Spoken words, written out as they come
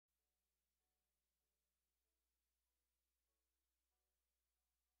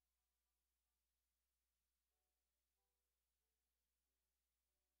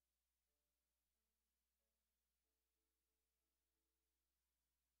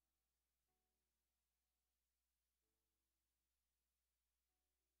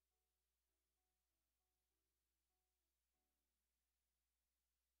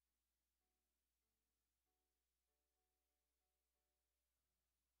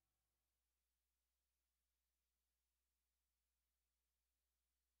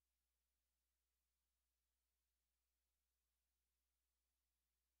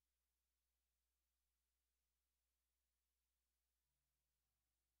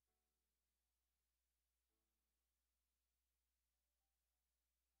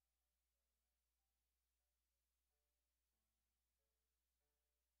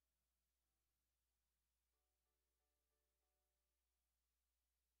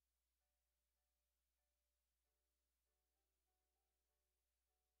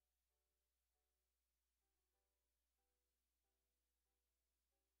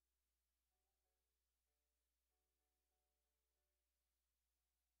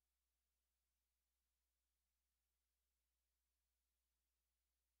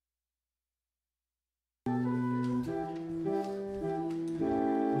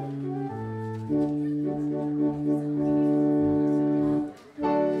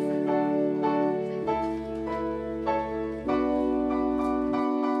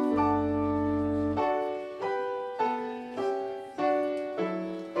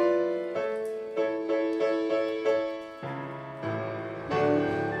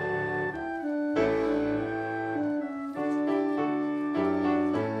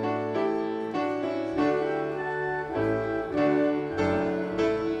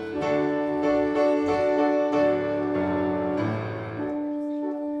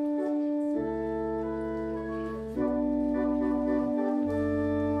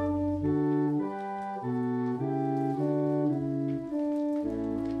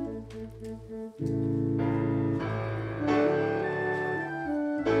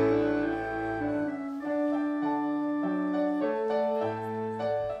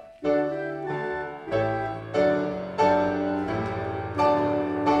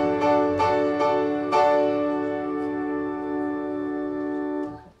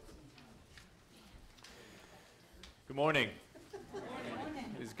Good morning.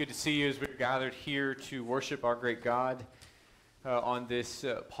 It's good to see you as we're gathered here to worship our great God on this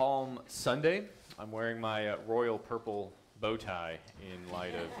Palm Sunday. I'm wearing my royal purple bow tie in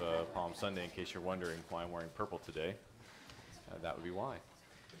light of Palm Sunday, in case you're wondering why I'm wearing purple today. That would be why.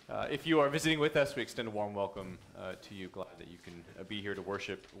 If you are visiting with us, we extend a warm welcome to you. Glad that you can be here to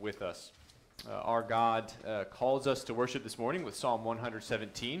worship with us. Our God calls us to worship this morning with Psalm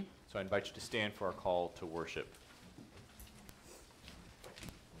 117, so I invite you to stand for our call to worship.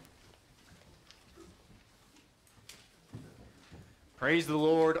 Praise the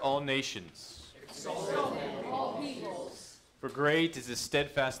Lord, all nations. Exalt him, all peoples. For great is his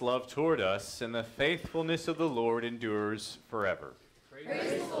steadfast love toward us, and the faithfulness of the Lord endures forever.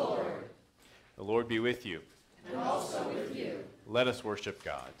 Praise the Lord. The Lord be with you. And also with you. Let us worship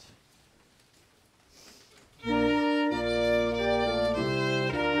God.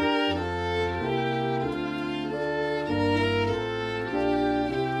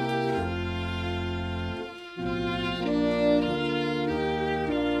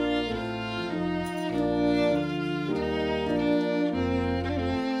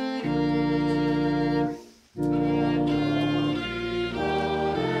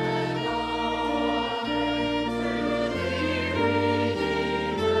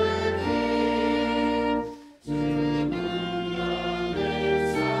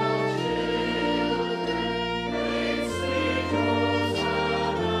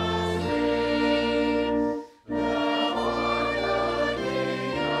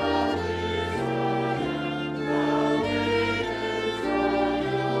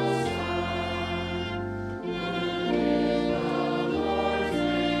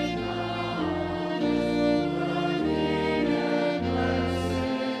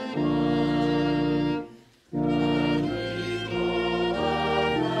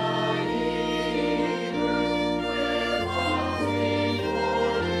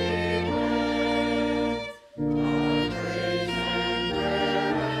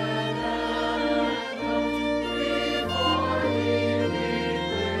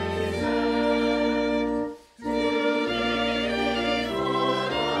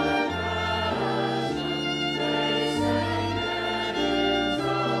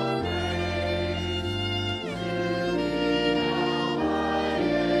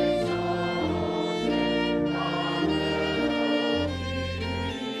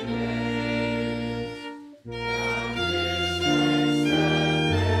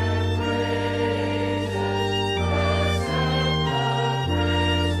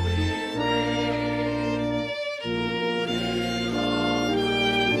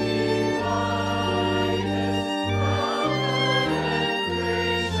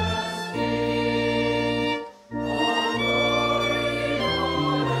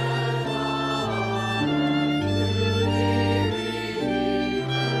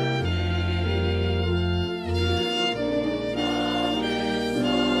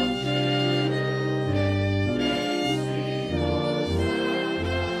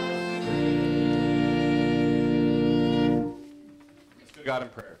 God in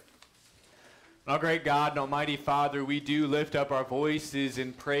prayer. Our great God and Almighty Father, we do lift up our voices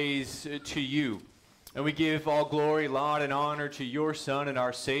in praise to you. And we give all glory, laud, and honor to your Son and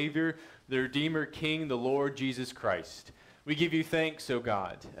our Savior, the Redeemer King, the Lord Jesus Christ. We give you thanks, O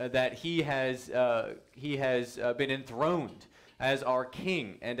God, that he has been enthroned as our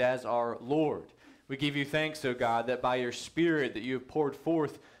King and as our Lord. We give you thanks, O God, that by your Spirit that you have poured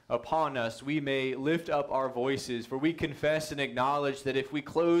forth upon us, we may lift up our voices, for we confess and acknowledge that if we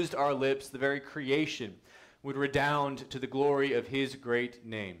closed our lips, the very creation would redound to the glory of his great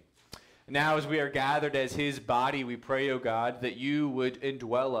name. Now, as we are gathered as his body, we pray, O God, that you would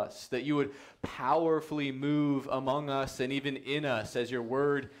indwell us, that you would powerfully move among us and even in us as your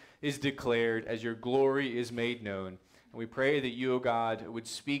word is declared, as your glory is made known. And we pray that you, O God, would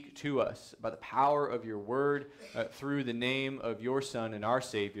speak to us about the power of your word through the name of your Son and our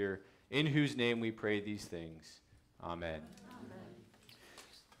Savior, in whose name we pray these things. Amen.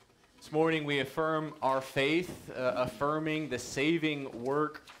 This morning we affirm our faith, affirming the saving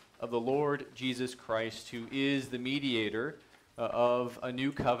work of the Lord Jesus Christ, who is the mediator of a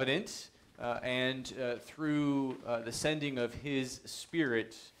new covenant, and through the sending of his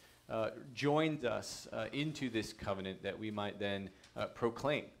Spirit, joined us into this covenant that we might then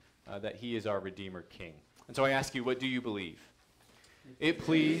proclaim that he is our Redeemer King. And so I ask you, what do you believe? It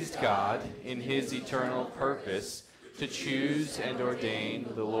pleased God in his eternal purpose to choose and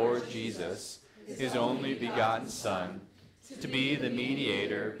ordain the Lord Jesus, his only begotten Son, to be the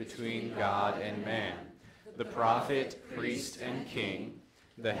mediator between God and man, the prophet, priest, and king,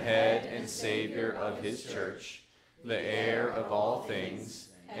 the head and Savior of his church, the heir of all things,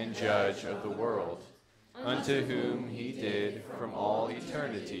 and judge of the world, unto whom he did from all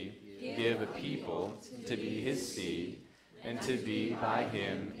eternity give a people to be his seed, and to be by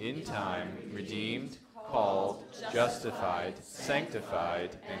him in time redeemed, called, justified,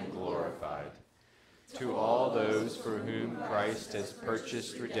 sanctified, and glorified. To all those for whom Christ has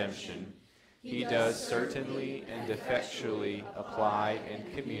purchased redemption, he does certainly and effectually apply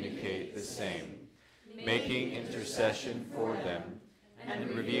and communicate the same, making intercession for them, and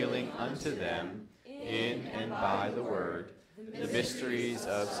revealing unto them, in and by the word, the mysteries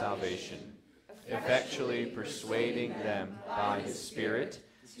of salvation, effectually persuading them by his Spirit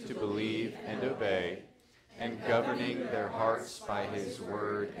to believe and obey, and governing their hearts by his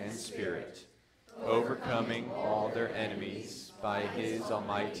word and Spirit, overcoming all their enemies by his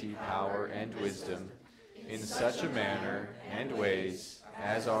almighty power and wisdom, in such a manner and ways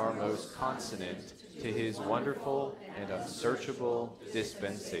as are most consonant to his wonderful and unsearchable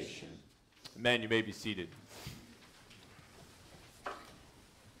dispensation. Men, you may be seated.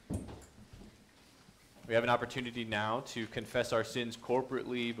 We have an opportunity now to confess our sins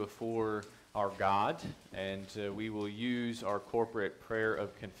corporately before our God, and we will use our corporate prayer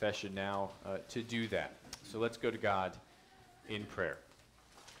of confession now to do that. So let's go to God in prayer.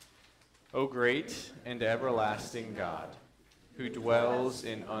 O great and everlasting God, who dwells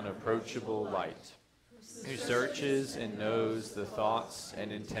in unapproachable light, who searches and knows the thoughts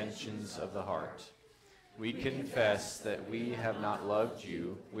and intentions of the heart, we confess that we have not loved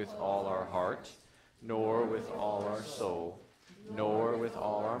you with all our heart, nor with all our soul, nor with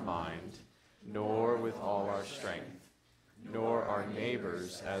all our mind, nor with all our strength, nor our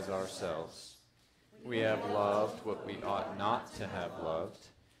neighbors as ourselves. We have loved what we ought not to have loved.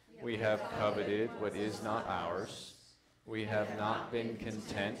 We have coveted what is not ours. We have not been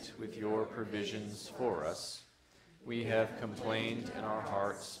content with your provisions for us. We have complained in our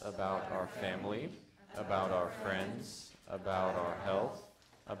hearts about our family, about our friends, about our health,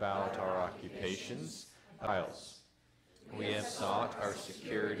 about our occupations, trials. We have sought our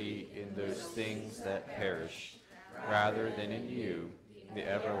security in those things that perish, rather than in you, the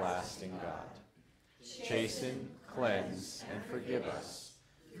everlasting God. Chasten, cleanse, and forgive us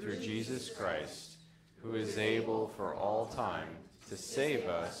through Jesus Christ, who is able for all time to save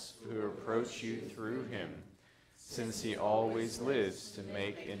us who approach you through him, since he always lives to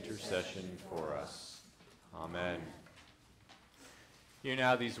make intercession for us. Amen. Hear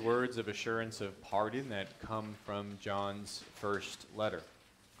now these words of assurance of pardon that come from John's first letter.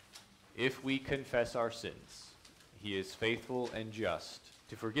 If we confess our sins, he is faithful and just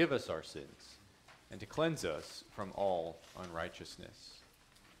to forgive us our sins and to cleanse us from all unrighteousness.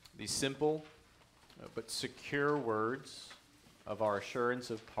 These simple but secure words of our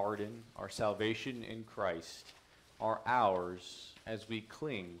assurance of pardon, our salvation in Christ, are ours as we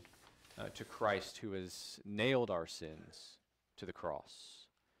cling to Christ, who has nailed our sins to the cross.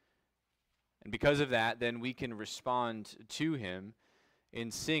 And because of that, then we can respond to him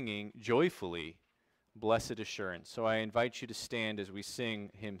in singing joyfully, Blessed Assurance. So I invite you to stand as we sing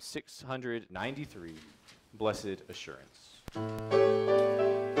hymn 693, Blessed Assurance.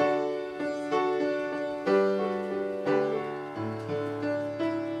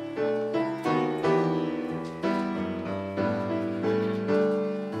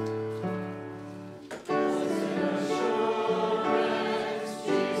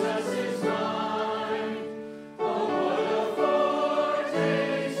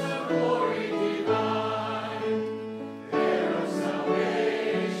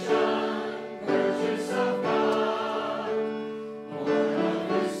 Lord.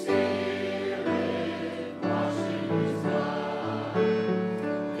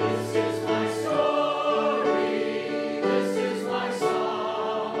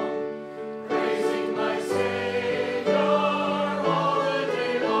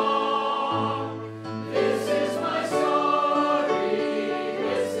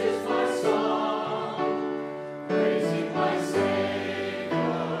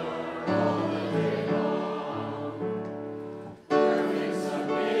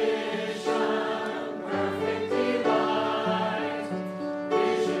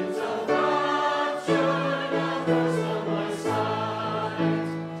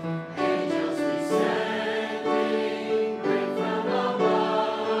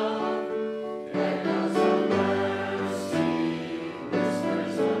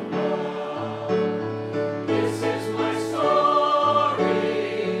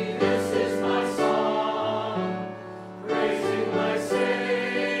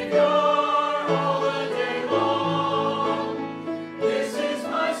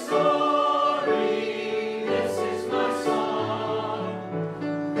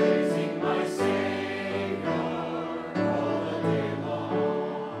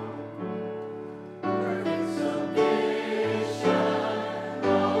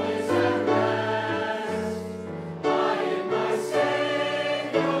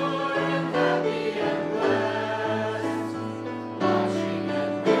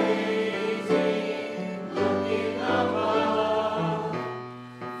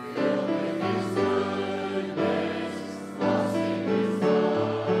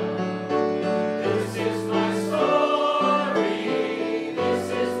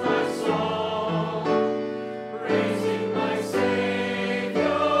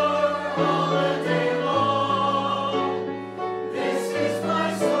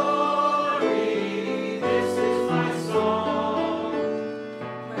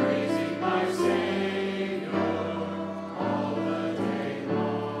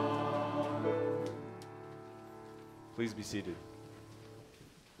 Please be seated.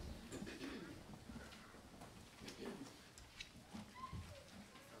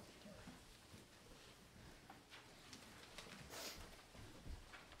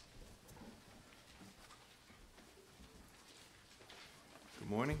 Good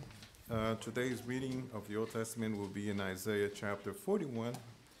morning. Today's reading of the Old Testament will be in Isaiah chapter 41,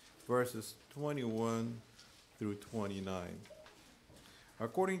 verses 21 through 29.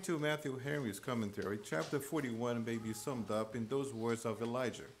 According to Matthew Henry's commentary, chapter 41 may be summed up in those words of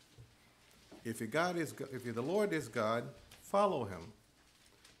Elijah. If the Lord is God, follow him.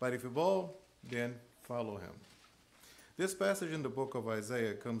 But if you Baal, then follow him. This passage in the book of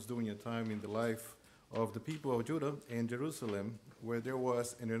Isaiah comes during a time in the life of the people of Judah and Jerusalem where there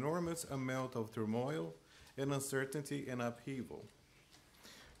was an enormous amount of turmoil and uncertainty and upheaval.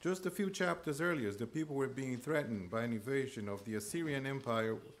 Just a few chapters earlier, the people were being threatened by an invasion of the Assyrian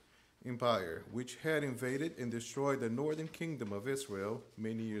Empire, which had invaded and destroyed the northern kingdom of Israel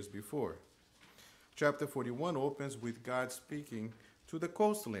many years before. Chapter 41 opens with God speaking to the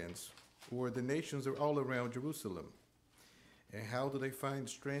coastlands, or the nations are all around Jerusalem. And how do they find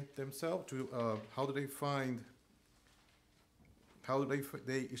strength themselves? How do they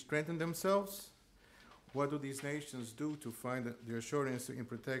strengthen themselves? What do these nations do to find the assurance in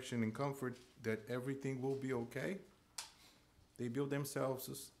protection and comfort that everything will be okay? They build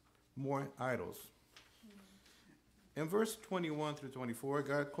themselves more idols. In verse 21 through 24,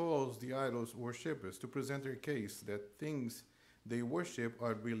 God calls the idols worshippers to present their case that things they worship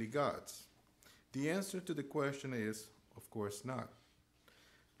are really gods. The answer to the question is, of course not.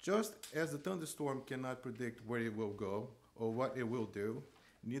 Just as the thunderstorm cannot predict where it will go or what it will do,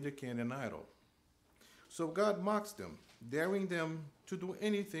 neither can an idol. So God mocks them, daring them to do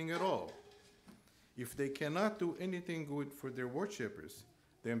anything at all. If they cannot do anything good for their worshippers,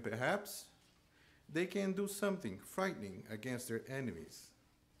 then perhaps they can do something frightening against their enemies.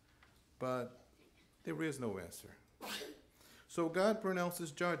 But there is no answer. So God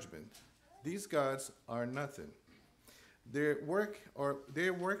pronounces judgment. These gods are nothing. Their works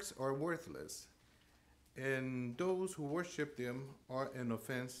are worthless, and those who worship them are an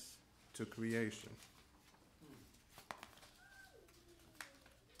offense to creation.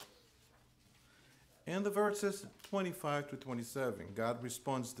 In the verses 25 to 27, God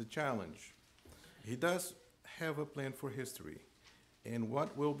responds to the challenge. He does have a plan for history, and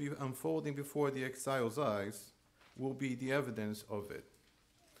what will be unfolding before the exile's eyes will be the evidence of it.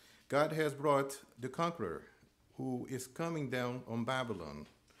 God has brought the conqueror, who is coming down on Babylon,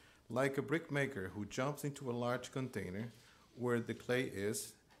 like a brickmaker who jumps into a large container where the clay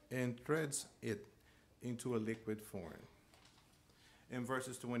is and threads it into a liquid form. In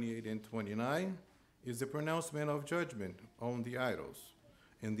verses 28 and 29 is the pronouncement of judgment on the idols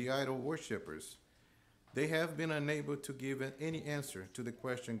and the idol worshippers. They have been unable to give any answer to the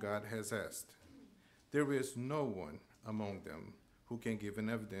question God has asked. There is no one among them who can give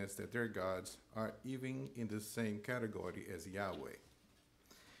an evidence that their gods are even in the same category as Yahweh.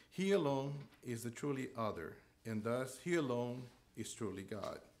 He alone is the truly other, and thus he alone is truly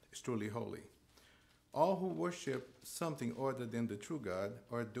God, is truly holy. All who worship something other than the true God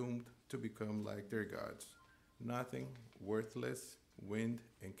are doomed to become like their gods, nothing, worthless, wind,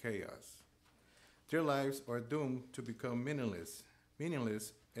 and chaos. Their lives are doomed to become meaningless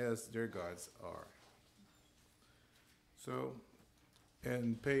as their gods are. So,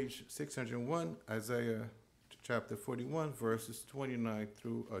 in page 601, Isaiah chapter 41, verses 21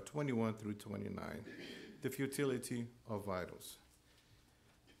 through 29, the futility of idols.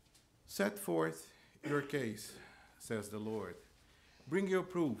 Set forth your case, says the Lord. Bring your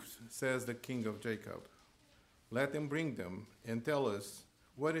proofs, says the King of Jacob. Let them bring them and tell us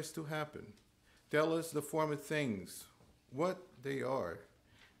what is to happen. Tell us the former things, what they are,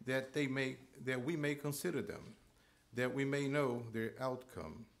 that we may consider them, that we may know their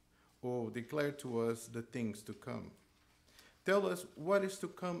outcome, or declare to us the things to come. Tell us what is to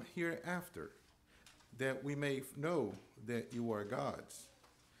come hereafter, that we may know that you are gods.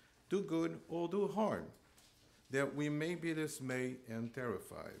 Do good or do harm, that we may be dismayed and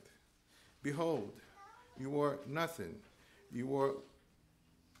terrified. Behold, you are nothing.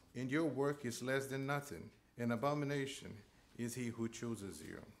 And your work is less than nothing. An abomination is he who chooses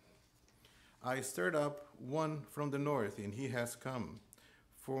you. I stirred up one from the north, and he has come.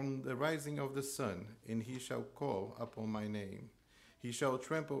 From the rising of the sun, and he shall call upon my name. He shall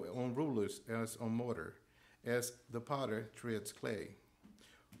trample on rulers as on mortar, as the potter treads clay.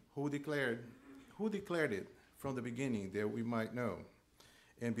 Who declared it from the beginning, that we might know,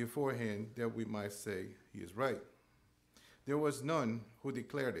 and beforehand that we might say, he is right. There was none who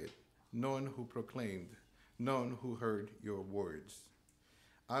declared it, none who proclaimed, none who heard your words.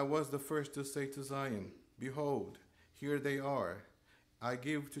 I was the first to say to Zion, behold, here they are. I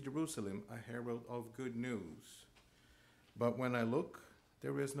give to Jerusalem a herald of good news. But when I look,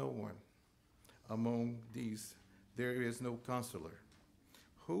 there is no one. Among these, there is no counselor,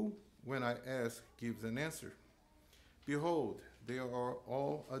 who, when I ask, gives an answer. Behold, they are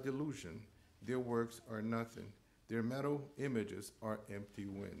all a delusion. Their works are nothing. Their metal images are empty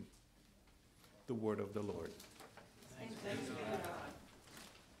wind. The word of the Lord. Thanks be to God.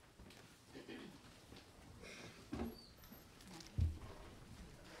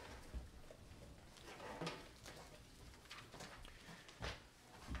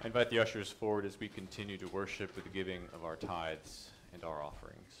 I invite the ushers forward as we continue to worship with the giving of our tithes and our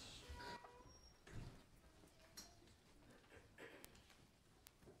offerings.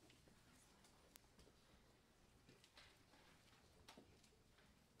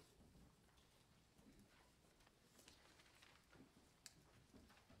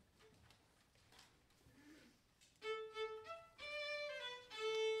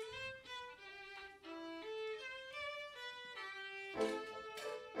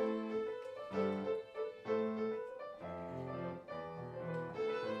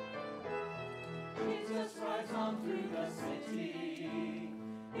 Jesus rides on through the city.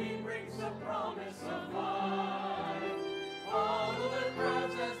 He brings the promise of life. Follow the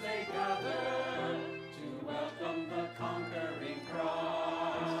crowds as they gather to welcome the conquering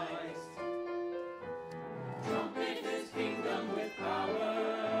Christ. Trumpet his kingdom with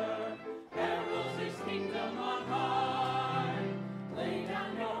power. Herald his kingdom on high. Lay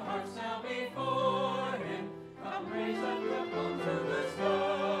down your hearts now before him. Come raise up your palms to the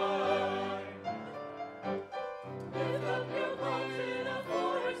sky. Lift up your palms in a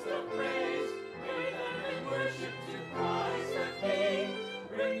forest of praise. Bring them in worship to Christ the King.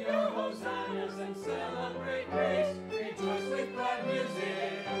 Bring your hosannas and celebrate grace. Rejoice with glad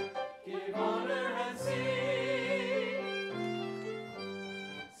music. Give honor and sing.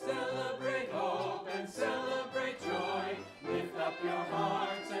 Celebrate hope and celebrate joy. Lift up your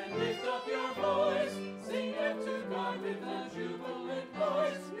hearts and lift up your voice. Sing up to God with a jubilant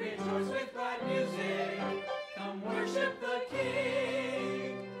voice. Rejoice with glad music. Come worship the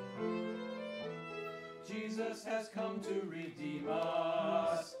King. Jesus has come to redeem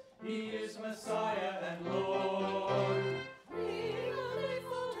us. He is Messiah and Lord. Bring a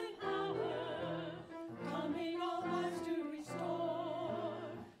faithful hour, coming all lives to restore.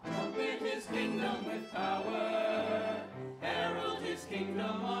 Trumpet his kingdom with power. Herald his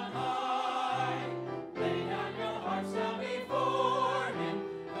kingdom on high. Lay down your hearts now before him.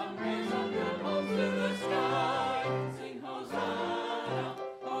 Come raise up your palms to the sky. Sing Hosanna,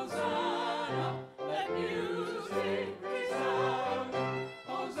 Hosanna. Let music resound.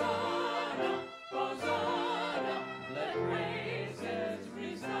 Hosanna, Hosanna. Let praises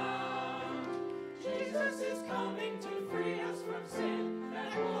resound. Jesus is coming to free us from sin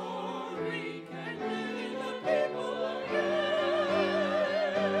and glory. Can live in the people again.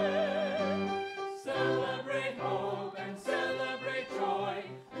 Celebrate hope and celebrate joy.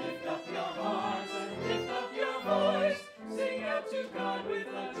 Lift up your hearts and lift up your voice. Sing out to God with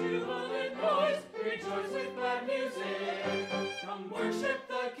a jubilant voice. Rejoice with glad music. Come worship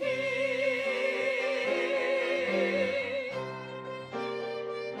the King.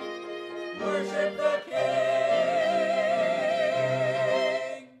 Worship the King.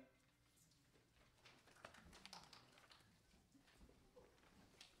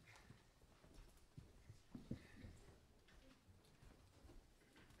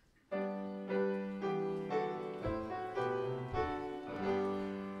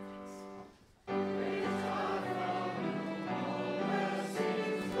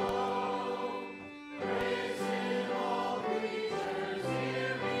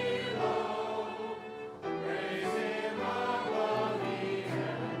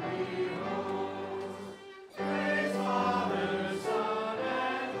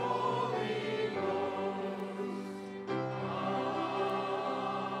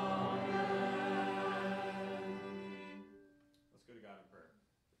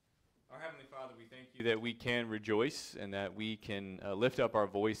 That we can rejoice and that we can lift up our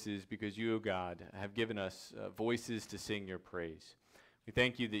voices because you, O God, have given us voices to sing your praise. We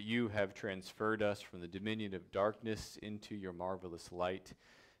thank you that you have transferred us from the dominion of darkness into your marvelous light.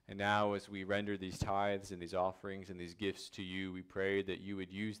 And now as we render these tithes and these offerings and these gifts to you, we pray that you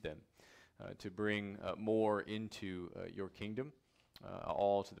would use them to bring more into your kingdom,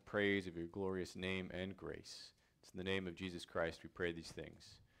 all to the praise of your glorious name and grace. It's in the name of Jesus Christ we pray these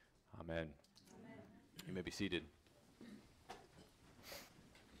things. Amen. You may be seated.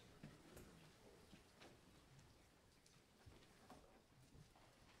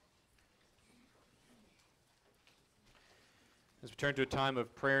 As we turn to a time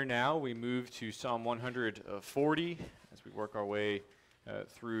of prayer now, we move to Psalm 140 as we work our way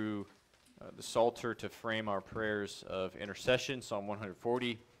through the Psalter to frame our prayers of intercession. Psalm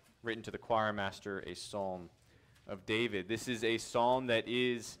 140, written to the choir master, a psalm of David. This is a psalm that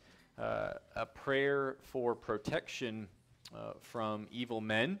is a prayer for protection from evil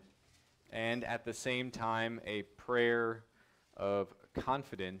men, and at the same time a prayer of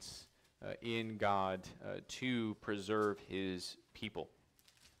confidence in God to preserve his people.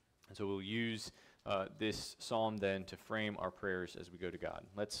 And so we'll use this psalm then to frame our prayers as we go to God.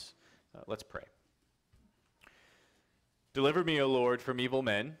 Let's pray. Deliver me, O Lord, from evil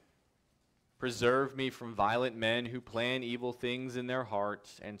men. Preserve me from violent men who plan evil things in their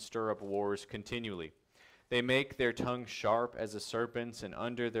hearts and stir up wars continually. They make their tongue sharp as a serpent's, and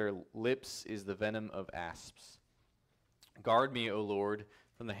under their lips is the venom of asps. Guard me, O Lord,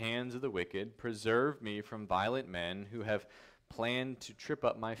 from the hands of the wicked. Preserve me from violent men who have planned to trip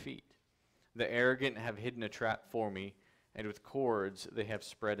up my feet. The arrogant have hidden a trap for me, and with cords they have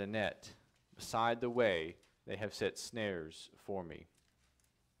spread a net. Beside the way they have set snares for me.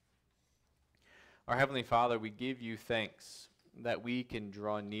 Our Heavenly Father, we give you thanks that we can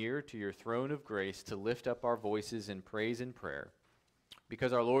draw near to your throne of grace to lift up our voices in praise and prayer,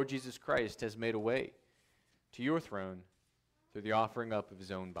 because our Lord Jesus Christ has made a way to your throne through the offering up of his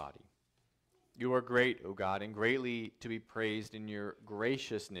own body. You are great, O God, and greatly to be praised, and your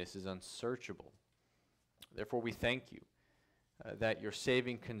graciousness is unsearchable. Therefore we thank you that your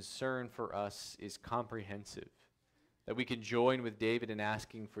saving concern for us is comprehensive, that we can join with David in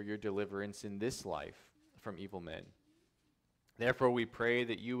asking for your deliverance in this life from evil men. Therefore we pray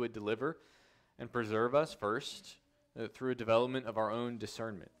that you would deliver and preserve us first through a development of our own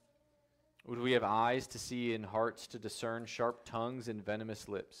discernment. Would we have eyes to see and hearts to discern, sharp tongues and venomous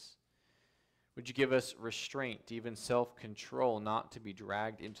lips? Would you give us restraint, even self-control, not to be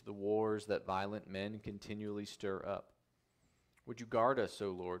dragged into the wars that violent men continually stir up? Would you guard us,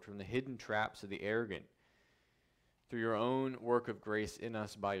 O Lord, from the hidden traps of the arrogant, through your own work of grace in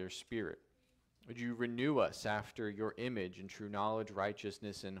us by your Spirit? Would you renew us after your image in true knowledge,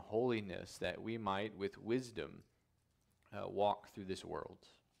 righteousness, and holiness, that we might, with wisdom, walk through this world?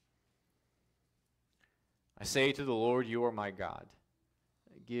 I say to the Lord, you are my God.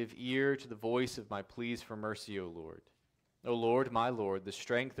 Give ear to the voice of my pleas for mercy, O Lord. O Lord, my Lord, the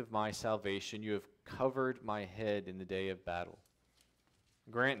strength of my salvation, you have covered my head in the day of battle.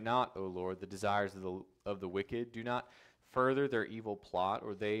 Grant not, O Lord, the desires of the wicked. Do not further their evil plot,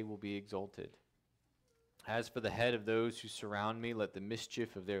 or they will be exalted. As for the head of those who surround me, let the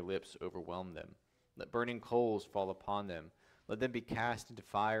mischief of their lips overwhelm them. Let burning coals fall upon them. Let them be cast into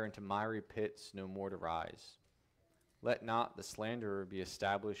fire, into miry pits, no more to rise. Let not the slanderer be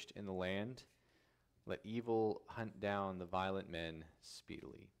established in the land. Let evil hunt down the violent men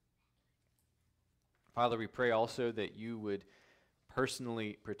speedily. Father, we pray also that you would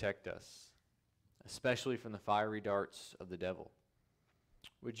personally protect us, especially from the fiery darts of the devil.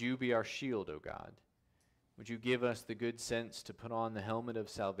 Would you be our shield, O God? Would you give us the good sense to put on the helmet of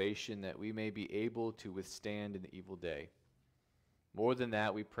salvation, that we may be able to withstand in the evil day? More than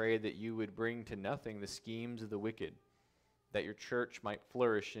that, we pray that you would bring to nothing the schemes of the wicked, that your church might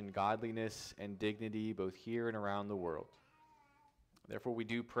flourish in godliness and dignity both here and around the world. Therefore, we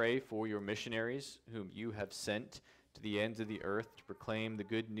do pray for your missionaries, whom you have sent to the ends of the earth to proclaim the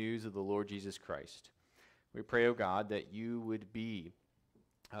good news of the Lord Jesus Christ. We pray, O God, that you would be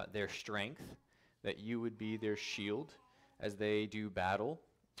their strength, that you would be their shield as they do battle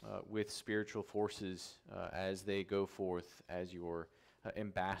with spiritual forces as they go forth as your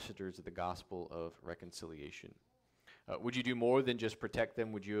ambassadors of the gospel of reconciliation. Would you do more than just protect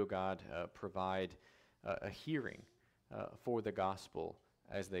them? Would you, O God, provide a hearing for the gospel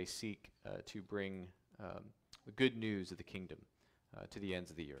as they seek to bring the good news of the kingdom to the ends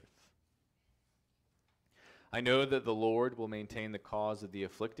of the earth? I know that the Lord will maintain the cause of the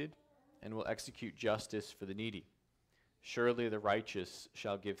afflicted and will execute justice for the needy. Surely the righteous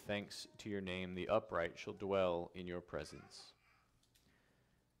shall give thanks to your name. The upright shall dwell in your presence.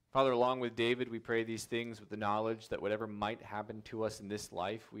 Father, along with David, we pray these things with the knowledge that whatever might happen to us in this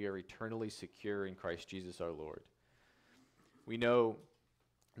life, we are eternally secure in Christ Jesus our Lord. We know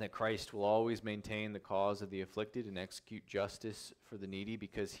that Christ will always maintain the cause of the afflicted and execute justice for the needy,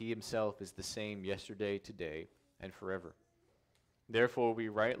 because he himself is the same yesterday, today, and forever. Therefore, we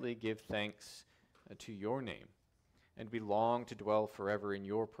rightly give thanks to your name, and we long to dwell forever in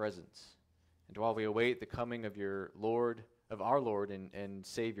your presence. And while we await the coming of our Lord and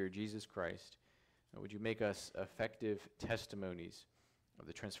Savior, Jesus Christ, would you make us effective testimonies of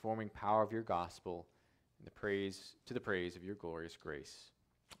the transforming power of your gospel to the praise of your glorious grace.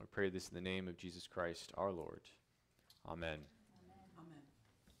 I pray this in the name of Jesus Christ, our Lord. Amen. Amen.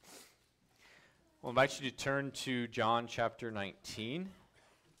 I'll invite you to turn to John chapter 19.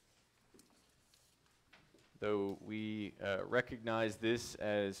 Though we recognize this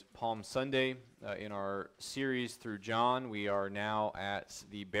as Palm Sunday in our series through John, we are now at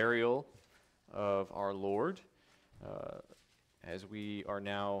the burial of our Lord, as we are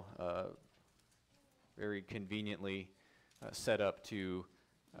now very conveniently set up to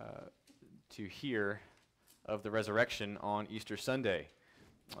hear of the resurrection on Easter Sunday.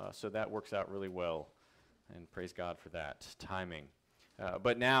 So that works out really well, and praise God for that timing.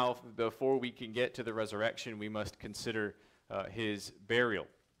 But now, before we can get to the resurrection, we must consider his burial.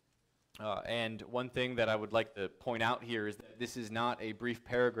 And one thing that I would like to point out here is that this is not a brief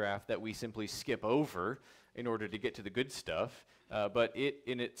paragraph that we simply skip over in order to get to the good stuff, but it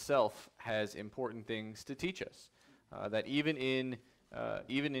in itself has important things to teach us. That even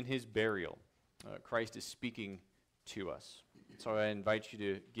in his burial, Christ is speaking to us. So I invite you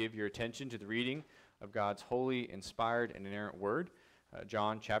to give your attention to the reading of God's holy, inspired, and inerrant word,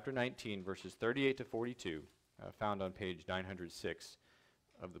 John chapter 19, verses 38 to 42, found on page 906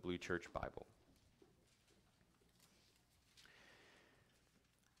 of the Blue Church Bible.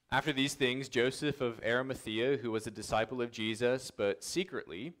 After these things, Joseph of Arimathea, who was a disciple of Jesus, but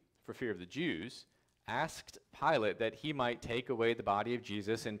secretly, for fear of the Jews, asked Pilate that he might take away the body of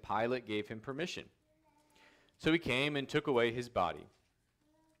Jesus, and Pilate gave him permission. So he came and took away his body.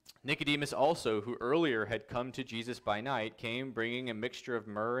 Nicodemus also, who earlier had come to Jesus by night, came bringing a mixture of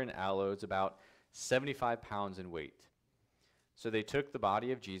myrrh and aloes, about 75 pounds in weight. So they took the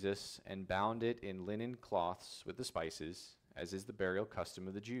body of Jesus and bound it in linen cloths with the spices, as is the burial custom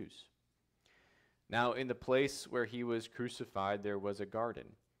of the Jews. Now in the place where he was crucified there was a garden,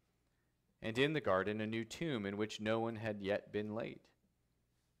 and in the garden a new tomb in which no one had yet been laid.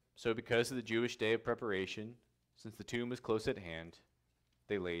 So because of the Jewish day of preparation, since the tomb was close at hand,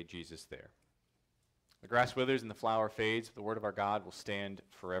 they laid Jesus there. The grass withers and the flower fades, but the word of our God will stand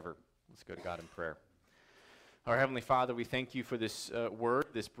forever. Let's go to God in prayer. Our Heavenly Father, we thank you for this word,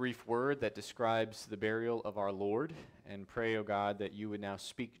 this brief word that describes the burial of our Lord, and pray, O God, that you would now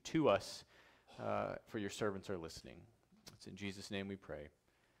speak to us, for your servants are listening. It's in Jesus' name we pray.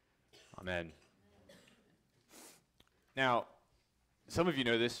 Amen. Now, some of you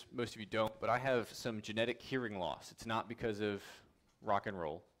know this, most of you don't, but I have some genetic hearing loss. It's not because of rock and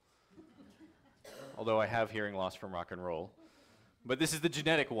roll, although I have hearing loss from rock and roll. But this is the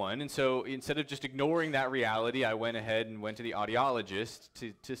genetic one, and so instead of just ignoring that reality, I went ahead and went to the audiologist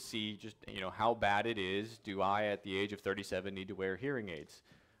to see just, how bad it is. Do I, at the age of 37, need to wear hearing aids?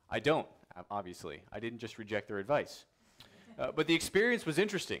 I don't, obviously. I didn't just reject their advice. But the experience was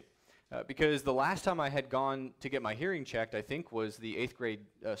interesting, because the last time I had gone to get my hearing checked, I think, was the 8th grade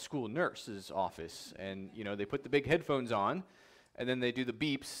school nurse's office. And, they put the big headphones on, and then they do the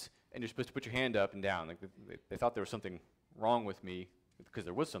beeps, and you're supposed to put your hand up and down. Like they thought there was something wrong with me, because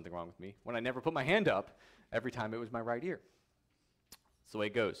there was something wrong with me, when I never put my hand up every time it was my right ear. That's the way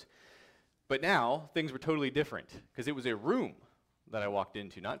it goes. But now, things were totally different, because it was a room that I walked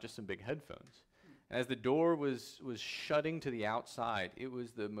into, not just some big headphones. And as the door was shutting to the outside, it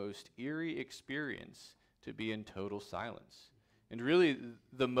was the most eerie experience to be in total silence. And really,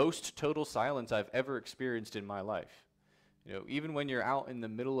 the most total silence I've ever experienced in my life. Even when you're out in the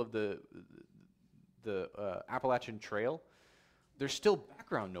middle of the Appalachian Trail, there's still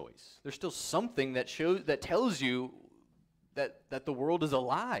background noise. There's still something that tells you that the world is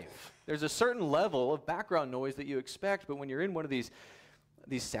alive. There's a certain level of background noise that you expect, but when you're in one of these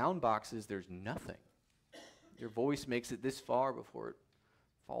sound boxes, there's nothing. Your voice makes it this far before it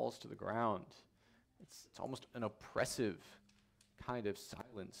falls to the ground. It's almost an oppressive kind of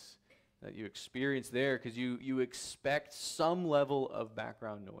silence that you experience there, because you expect some level of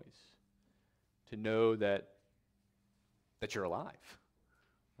background noise to know that you're alive,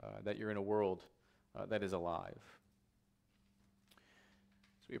 that you're in a world that is alive.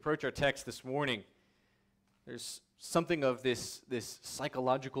 As we approach our text this morning, there's something of this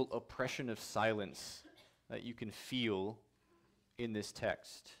psychological oppression of silence that you can feel in this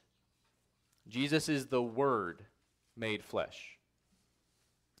text. Jesus is the Word made flesh.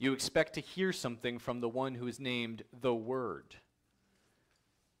 You expect to hear something from the one who is named the Word.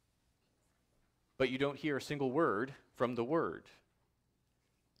 But you don't hear a single word from the Word.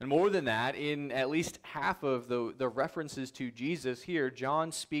 And more than that, in at least half of the references to Jesus here,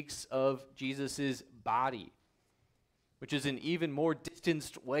 John speaks of Jesus' body, which is an even more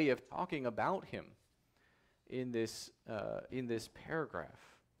distanced way of talking about him in this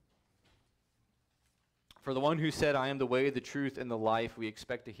paragraph. For the one who said, I am the way, the truth, and the life, we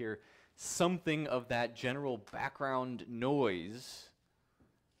expect to hear something of that general background noise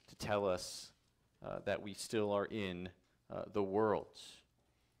to tell us that we still are in the world.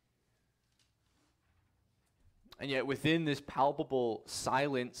 And yet within this palpable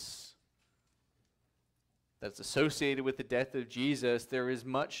silence that's associated with the death of Jesus, there is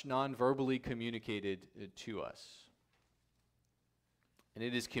much non-verbally communicated to us. And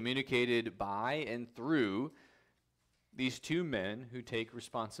it is communicated by and through these two men who take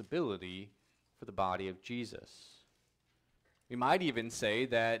responsibility for the body of Jesus. We might even say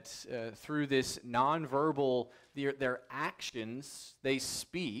that through this nonverbal, their actions, they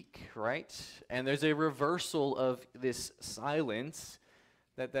speak, right? And there's a reversal of this silence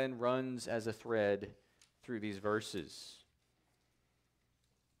that then runs as a thread through these verses.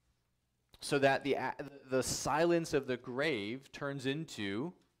 So that the silence of the grave turns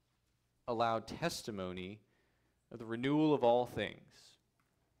into a loud testimony of the renewal of all things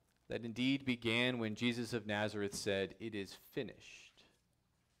that indeed began when Jesus of Nazareth said, "It is finished,"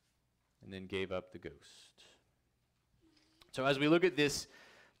 and then gave up the ghost. So as we look at this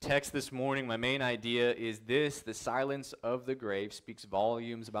text this morning, my main idea is this: the silence of the grave speaks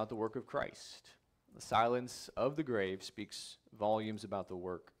volumes about the work of Christ. The silence of the grave speaks volumes about the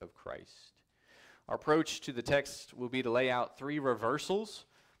work of Christ. Our approach to the text will be to lay out three reversals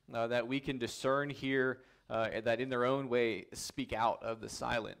that we can discern here that in their own way speak out of the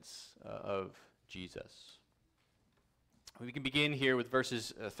silence of Jesus. We can begin here with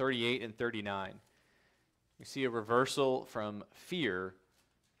verses 38 and 39. We see a reversal from fear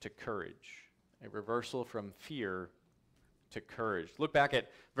to courage. A reversal from fear to courage. Look back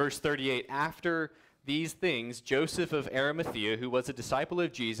at verse 38. After these things, Joseph of Arimathea, who was a disciple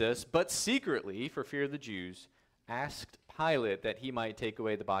of Jesus, but secretly, for fear of the Jews, asked Pilate that he might take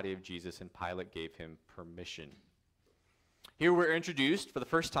away the body of Jesus, and Pilate gave him permission. Here we're introduced for the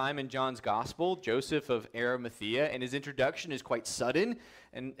first time in John's Gospel, Joseph of Arimathea, and his introduction is quite sudden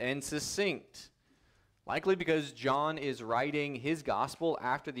and succinct. Likely because John is writing his gospel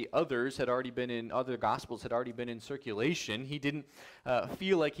after the others had already been in, other gospels had already been in circulation. He didn't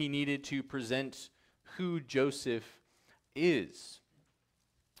feel like he needed to present who Joseph is.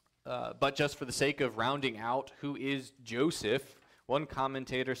 But just for the sake of rounding out who is Joseph, one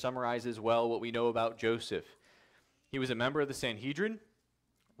commentator summarizes well what we know about Joseph. He was a member of the Sanhedrin,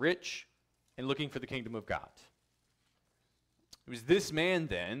 rich, and looking for the kingdom of God. It was this man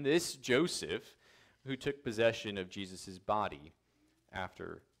then, this Joseph, who took possession of Jesus' body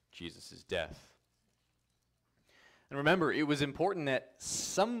after Jesus' death. And remember, it was important that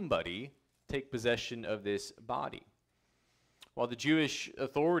somebody take possession of this body. While the Jewish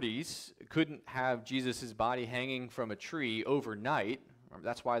authorities couldn't have Jesus' body hanging from a tree overnight,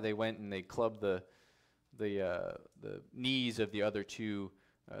 that's why they went and they clubbed the knees of the other two,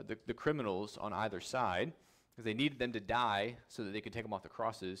 the criminals on either side, because they needed them to die so that they could take them off the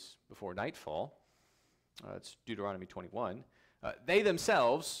crosses before nightfall. It's Deuteronomy 21. They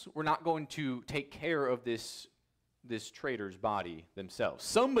themselves were not going to take care of this traitor's body themselves.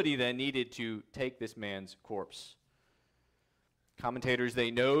 Somebody then needed to take this man's corpse. Commentators,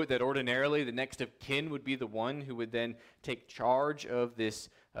 they know that ordinarily the next of kin would be the one who would then take charge of this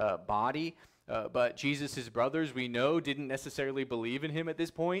body. But Jesus' brothers, we know, didn't necessarily believe in him at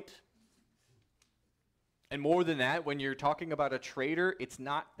this point. And more than that, when you're talking about a traitor, it's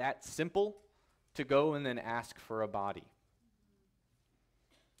not that simple to go and then ask for a body.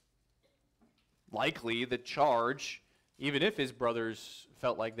 Likely the charge, even if his brothers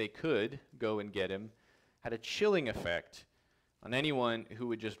felt like they could go and get him, had a chilling effect on anyone who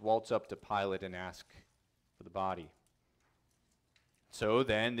would just waltz up to Pilate and ask for the body. So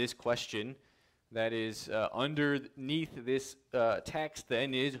then this question that is underneath this text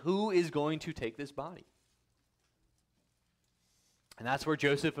then is, who is going to take this body? And that's where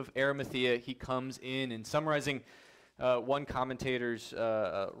Joseph of Arimathea, he comes in. And summarizing one commentator's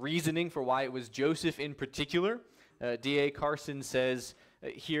reasoning for why it was Joseph in particular, D.A. Carson says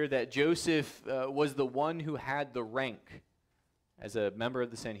here that Joseph was the one who had the rank as a member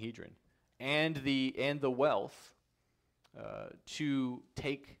of the Sanhedrin and the wealth to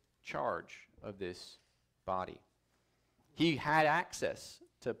take charge of this body. He had access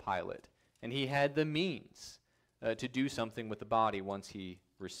to Pilate, and he had the means to do something with the body once he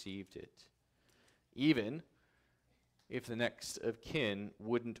received it, even if the next of kin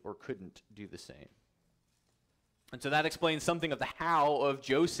wouldn't or couldn't do the same. And so that explains something of the how of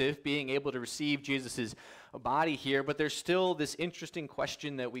Joseph being able to receive Jesus' body here, but there's still this interesting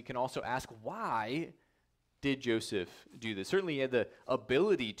question that we can also ask: why did Joseph do this? Certainly he had the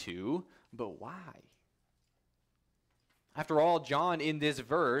ability to, but why? After all, John in this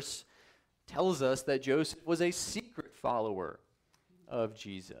verse tells us that Joseph was a secret follower of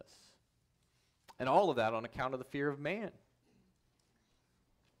Jesus. And all of that on account of the fear of man.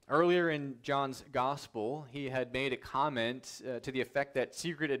 Earlier in John's gospel, he had made a comment to the effect that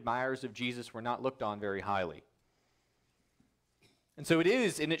secret admirers of Jesus were not looked on very highly. And so it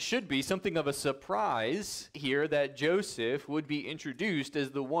is, and it should be, something of a surprise here that Joseph would be introduced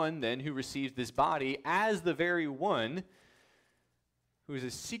as the one then who receives this body, as the very one who is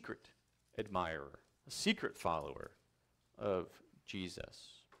a secret admirer, a secret follower of Jesus.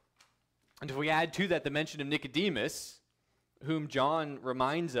 And if we add to that the mention of Nicodemus, whom John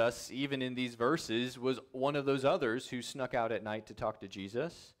reminds us, even in these verses, was one of those others who snuck out at night to talk to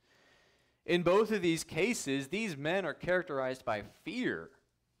Jesus. In both of these cases, these men are characterized by fear.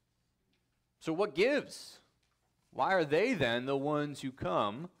 So what gives? Why are they then the ones who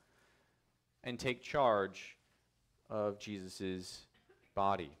come and take charge of Jesus'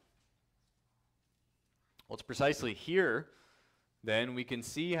 body? Well, it's precisely here then we can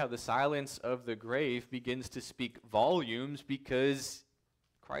see how the silence of the grave begins to speak volumes, because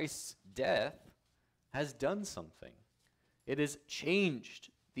Christ's death has done something. It has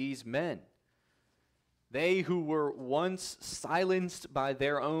changed these men. They who were once silenced by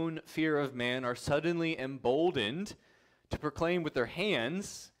their own fear of man are suddenly emboldened to proclaim with their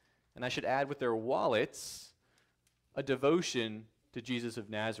hands, and I should add with their wallets, a devotion to Jesus of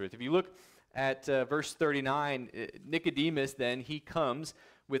Nazareth. If you look at verse 39, Nicodemus then, he comes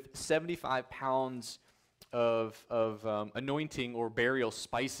with 75 pounds of anointing or burial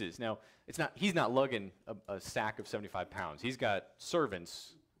spices. Now, he's not lugging a sack of 75 pounds. He's got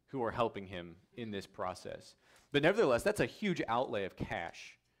servants who are helping him in this process. But nevertheless, that's a huge outlay of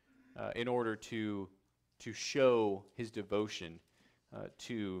cash in order to show his devotion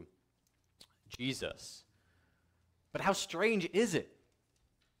to Jesus. But how strange is it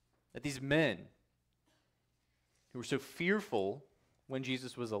that these men who were so fearful when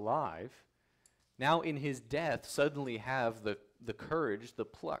Jesus was alive, now in his death suddenly have the courage, the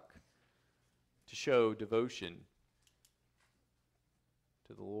pluck, to show devotion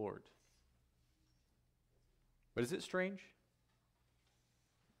to the Lord. But is it strange?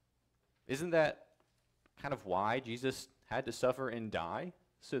 Isn't that kind of why Jesus had to suffer and die?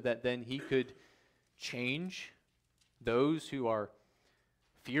 So that then he could change those who are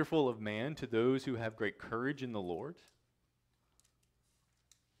fearful of man to those who have great courage in the Lord?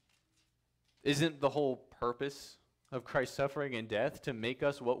 Isn't the whole purpose of Christ's suffering and death to make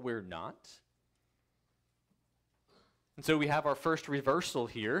us what we're not? And so we have our first reversal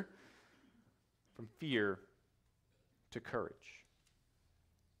here from fear to courage.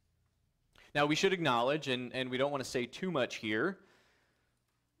 Now we should acknowledge, and we don't want to say too much here,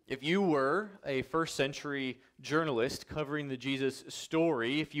 if you were a first century journalist covering the Jesus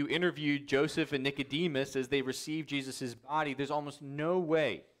story, if you interviewed Joseph and Nicodemus as they received Jesus' body, there's almost no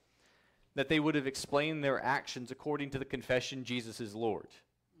way that they would have explained their actions according to the confession, Jesus is Lord.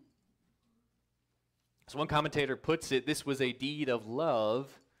 As one commentator puts it, this was a deed of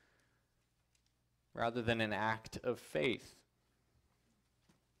love rather than an act of faith.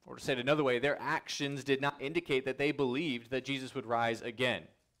 Or to say it another way, their actions did not indicate that they believed that Jesus would rise again.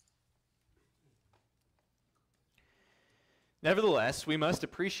 Nevertheless, we must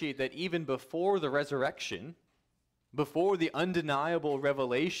appreciate that even before the resurrection, before the undeniable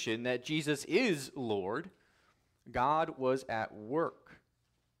revelation that Jesus is Lord, God was at work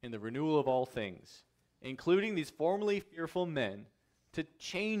in the renewal of all things, including these formerly fearful men, to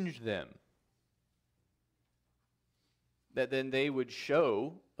change them, that then they would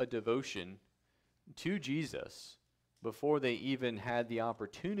show a devotion to Jesus before they even had the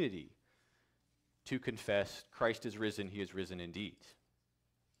opportunity to confess Christ is risen, he is risen indeed.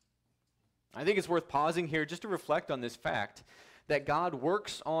 I think it's worth pausing here just to reflect on this fact that God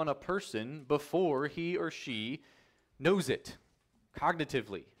works on a person before he or she knows it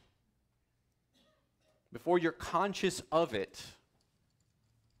cognitively. Before you're conscious of it,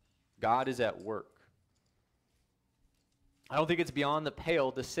 God is at work. I don't think it's beyond the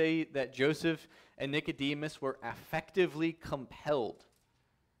pale to say that Joseph and Nicodemus were effectively compelled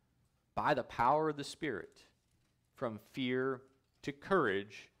by the power of the Spirit from fear to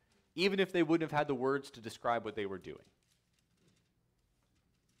courage, even if they wouldn't have had the words to describe what they were doing.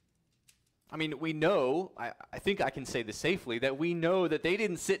 I mean, we know, I think I can say this safely, that we know that they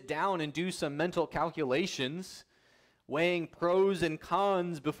didn't sit down and do some mental calculations, weighing pros and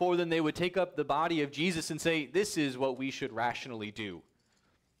cons before then they would take up the body of Jesus and say, this is what we should rationally do.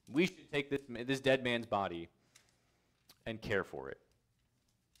 We should take this dead man's body and care for it.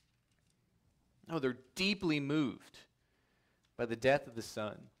 No, they're deeply moved by the death of the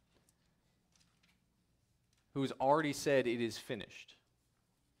Son, who has already said it is finished.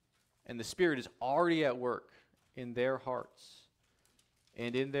 And the Spirit is already at work in their hearts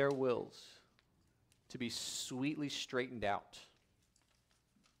and in their wills to be sweetly straightened out,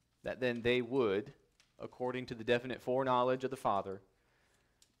 that then they would, according to the definite foreknowledge of the Father,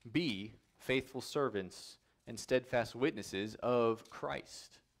 be faithful servants and steadfast witnesses of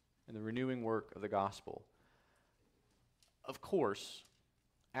Christ and the renewing work of the gospel. Of course,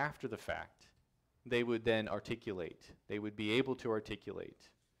 after the fact, they would then they would be able to articulate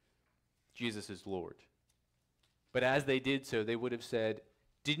Jesus is Lord. But as they did so, they would have said,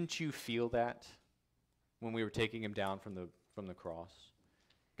 didn't you feel that when we were taking him down from the cross?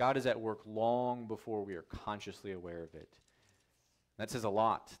 God is at work long before we are consciously aware of it. That says a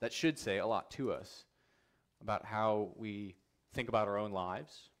lot. That should say a lot to us about how we think about our own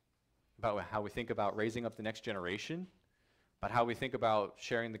lives, about how we think about raising up the next generation, about how we think about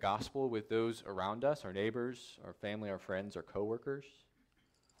sharing the gospel with those around us, our neighbors, our family, our friends, our coworkers.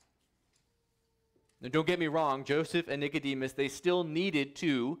 Now, don't get me wrong, Joseph and Nicodemus, they still needed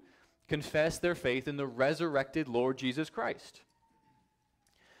to confess their faith in the resurrected Lord Jesus Christ,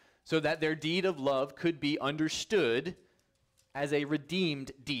 so that their deed of love could be understood as a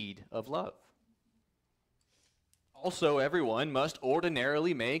redeemed deed of love. Also, everyone must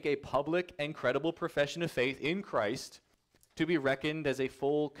ordinarily make a public and credible profession of faith in Christ to be reckoned as a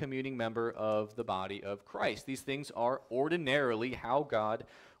full communing member of the body of Christ. These things are ordinarily how God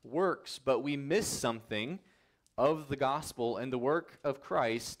works, but we miss something of the gospel and the work of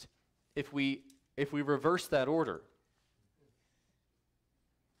Christ if we reverse that order.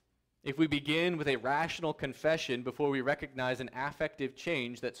 If we begin with a rational confession before we recognize an affective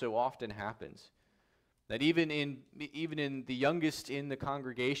change that so often happens, that even in the youngest in the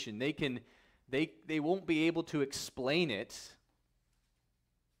congregation, they won't be able to explain it,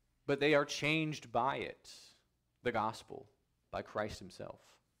 but they are changed by it, the gospel, by Christ himself.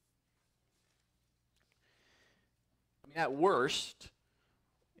 I mean, at worst,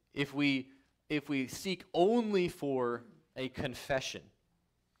 if we seek only for a confession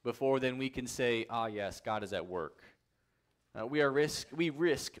before then we can say, ah, yes, God is at work, we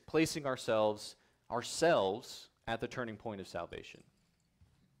risk placing ourselves at the turning point of salvation.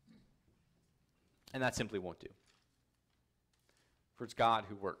 And that simply won't do. For it's God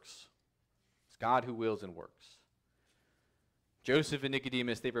who works. It's God who wills and works. Joseph and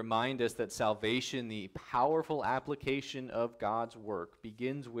Nicodemus, they remind us that salvation, the powerful application of God's work,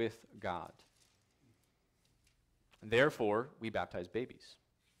 begins with God. And therefore, we baptize babies.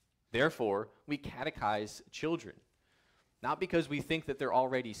 Therefore, we catechize children. Not because we think that they're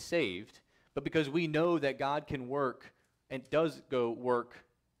already saved, but because we know that God can work and does go work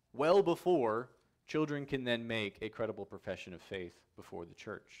well before children can then make a credible profession of faith before the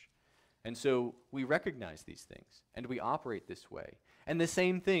church. And so we recognize these things, and we operate this way. And the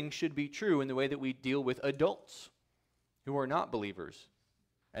same thing should be true in the way that we deal with adults who are not believers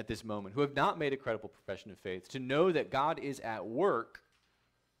at this moment, who have not made a credible profession of faith, to know that God is at work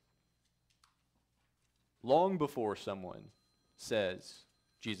long before someone says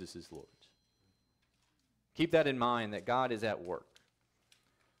Jesus is Lord. Keep that in mind, that God is at work.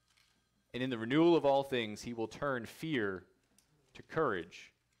 And in the renewal of all things, he will turn fear to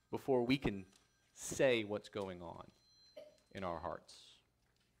courage before we can say what's going on in our hearts.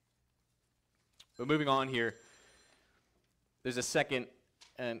 But moving on here, there's a second,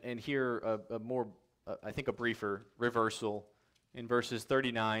 and here a more, I think a briefer reversal in verses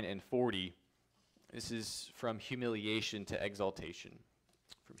 39 and 40. This is from humiliation to exaltation.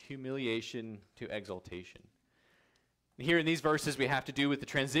 From humiliation to exaltation. Here in these verses, we have to do with the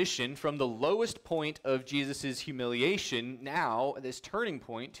transition from the lowest point of Jesus' humiliation, now this turning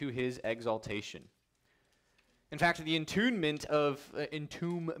point to his exaltation. In fact, the entombment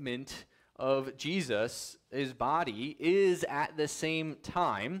of Jesus, his body, is at the same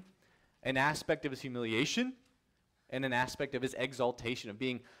time an aspect of his humiliation and an aspect of his exaltation, of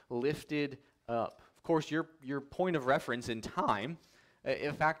being lifted up. Of course, your point of reference in time,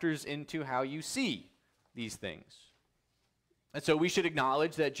 it factors into how you see these things. And so we should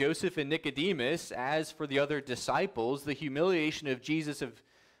acknowledge that Joseph and Nicodemus, as for the other disciples, the humiliation of Jesus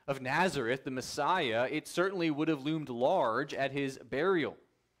of Nazareth, the Messiah, it certainly would have loomed large at his burial.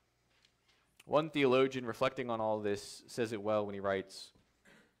 One theologian reflecting on all this says it well when he writes,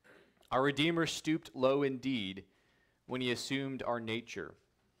 "Our Redeemer stooped low indeed when he assumed our nature,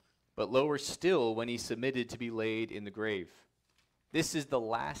 but lower still when he submitted to be laid in the grave. This is the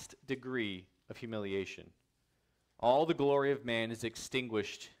last degree of humiliation. All the glory of man is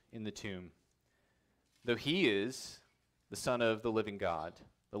extinguished in the tomb. Though he is, the Son of the living God,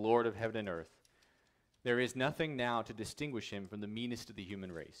 the Lord of heaven and earth. There is nothing now to distinguish him from the meanest of the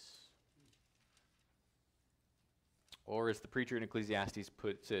human race. Or as the preacher in Ecclesiastes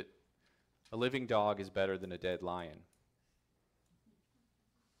puts it, a living dog is better than a dead lion.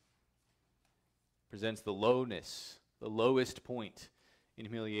 Presents the lowness, the lowest point in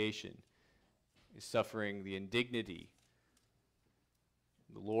humiliation is suffering the indignity,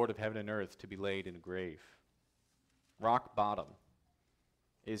 the Lord of heaven and earth, to be laid in a grave. Rock bottom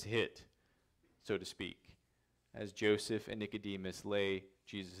is hit, so to speak, as Joseph and Nicodemus lay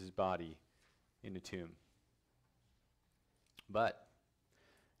Jesus' body in a tomb. But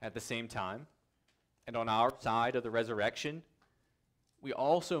at the same time, and on our side of the resurrection, we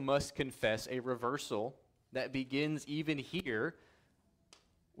also must confess a reversal that begins even here,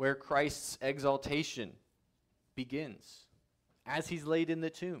 where Christ's exaltation begins, as he's laid in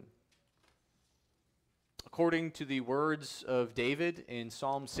the tomb. According to the words of David in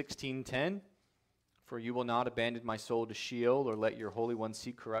Psalm 16:10, "For you will not abandon my soul to Sheol, or let your Holy One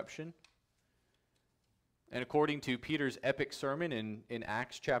see corruption." And according to Peter's epic sermon in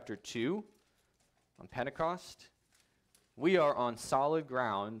Acts chapter 2 on Pentecost, we are on solid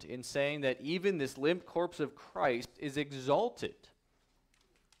ground in saying that even this limp corpse of Christ is exalted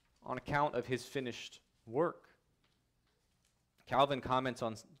on account of his finished work. Calvin comments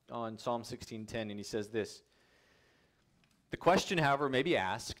on Psalm 16:10, and he says this: "The question, however, may be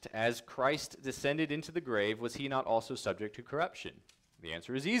asked, as Christ descended into the grave, was he not also subject to corruption? The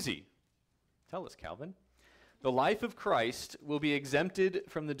answer is easy. Tell us, Calvin. The life of Christ will be exempted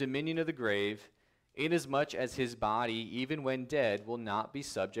from the dominion of the grave, inasmuch as his body, even when dead, will not be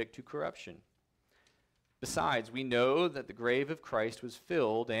subject to corruption. Besides, we know that the grave of Christ was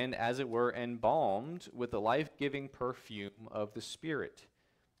filled and, as it were, embalmed with the life-giving perfume of the Spirit,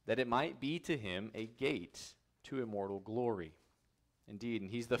 that it might be to him a gate to immortal glory." Indeed,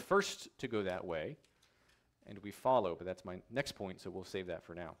 and he's the first to go that way, and we follow, but that's my next point, so we'll save that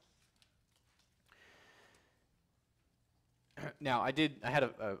for now. Now, I had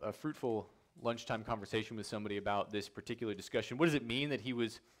a fruitful lunchtime conversation with somebody about this particular discussion. What does it mean that he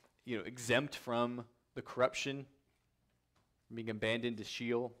was, exempt from the corruption, being abandoned to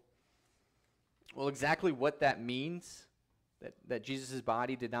Sheol? Well, exactly what that means, that Jesus'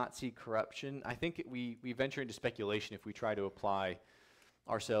 body did not see corruption, I think we venture into speculation if we try to apply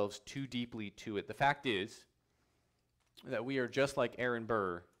ourselves too deeply to it. The fact is that we are just like Aaron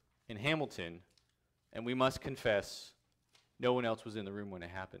Burr in Hamilton, and we must confess no one else was in the room when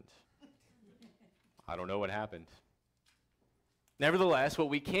it happened. I don't know what happened. Nevertheless, what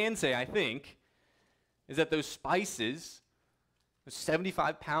we can say, I think, is that those spices, those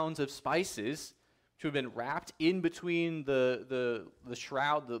 75 pounds of spices, which have been wrapped in between the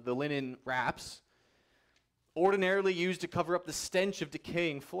shroud, the linen wraps, ordinarily used to cover up the stench of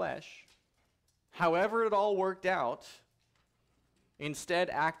decaying flesh, however it all worked out, instead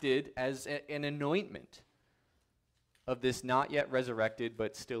acted as an anointment of this not yet resurrected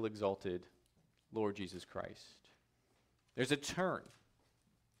but still exalted Lord Jesus Christ. There's a turn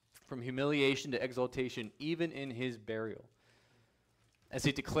from humiliation to exaltation even in his burial. As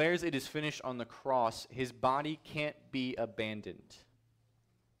he declares it is finished on the cross, his body can't be abandoned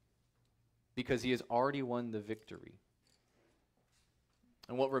because he has already won the victory.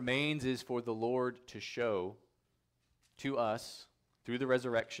 And what remains is for the Lord to show to us through the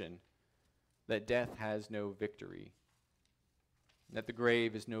resurrection that death has no victory, that the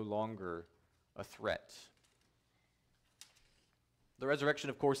grave is no longer a threat. The resurrection,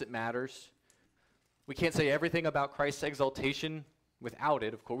 of course, it matters. We can't say everything about Christ's exaltation without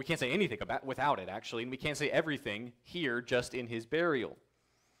it, of course. We can't say anything about without it, actually, and we can't say everything here just in his burial.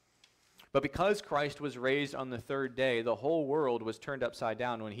 But because Christ was raised on the third day, the whole world was turned upside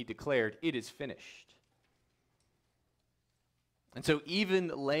down when he declared, "It is finished." And so even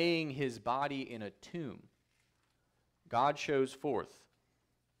laying his body in a tomb, God shows forth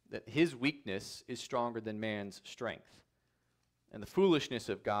that his weakness is stronger than man's strength, and the foolishness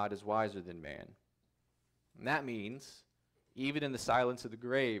of God is wiser than man. And that means, even in the silence of the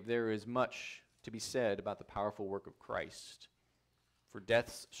grave, there is much to be said about the powerful work of Christ, for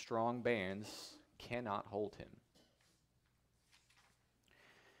death's strong bands cannot hold him.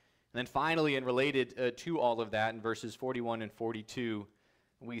 And then finally, and related to all of that, in verses 41 and 42,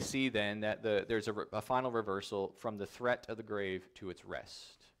 we see then that there's a final reversal from the threat of the grave to its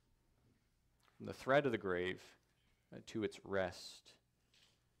rest. From the threat of the grave to its rest.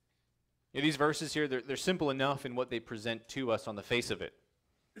 These verses here, they're simple enough in what they present to us on the face of it.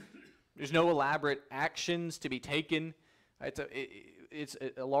 There's no elaborate actions to be taken. it's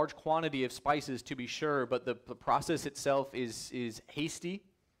a large quantity of spices, to be sure, but the process itself is hasty.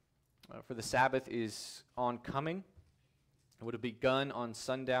 For the Sabbath is oncoming. It would have begun on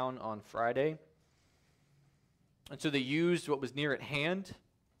sundown on Friday. And so they used what was near at hand.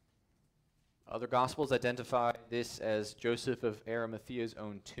 Other Gospels identify this as Joseph of Arimathea's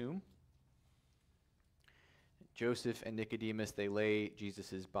own tomb. Joseph and Nicodemus, they lay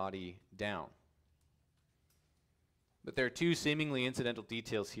Jesus' body down. But there are two seemingly incidental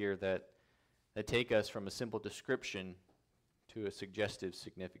details here that take us from a simple description to a suggestive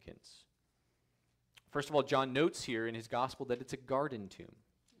significance. First of all, John notes here in his gospel that it's a garden tomb.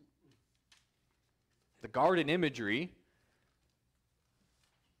 The garden imagery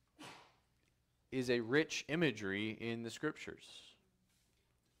is a rich imagery in the scriptures.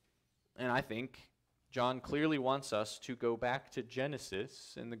 And I think John clearly wants us to go back to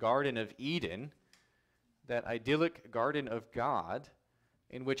Genesis in the Garden of Eden, that idyllic garden of God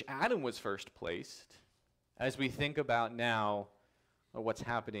in which Adam was first placed, as we think about now what's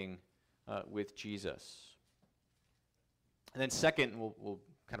happening with Jesus. And then second, we'll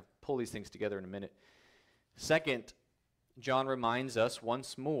kind of pull these things together in a minute. Second, John reminds us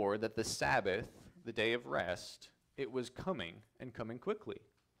once more that the Sabbath, the day of rest, it was coming and coming quickly.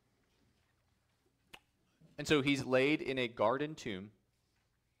 And so he's laid in a garden tomb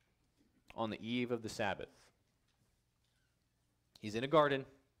on the eve of the Sabbath. He's in a garden,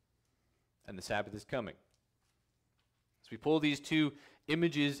 and the Sabbath is coming. As we pull these two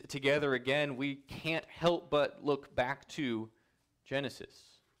images together again, we can't help but look back to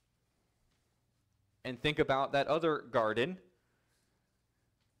Genesis and think about that other garden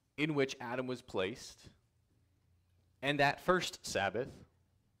in which Adam was placed, and that first Sabbath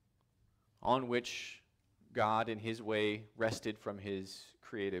on which God in his way rested from his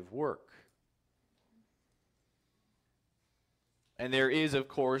creative work. And there is, of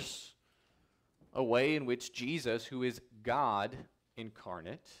course, a way in which Jesus, who is God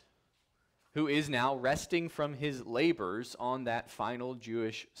incarnate, who is now resting from his labors on that final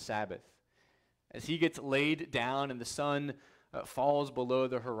Jewish Sabbath. As he gets laid down and the sun falls below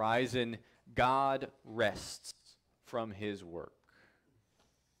the horizon, God rests from his work.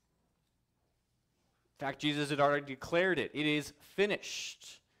 In fact, Jesus had already declared it. It is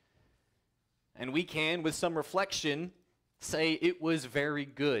finished. And we can, with some reflection, say it was very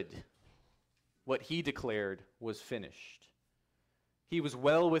good. What he declared was finished. He was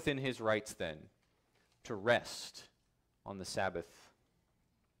well within his rights then to rest on the Sabbath.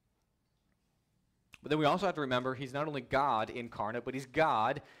 But then we also have to remember he's not only God incarnate, but he's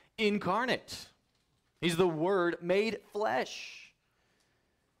God incarnate. He's the Word made flesh.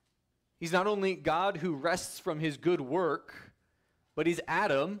 He's not only God who rests from his good work, but he's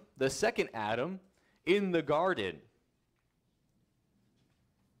Adam, the second Adam, in the garden.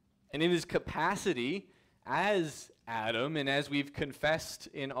 And in his capacity as Adam, and as we've confessed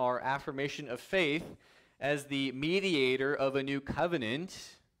in our affirmation of faith, as the mediator of a new covenant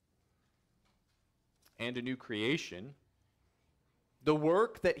and a new creation, the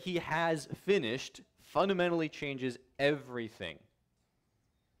work that he has finished fundamentally changes everything.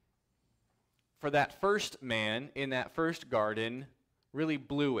 For that first man in that first garden really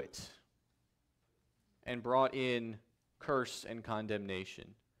blew it and brought in curse and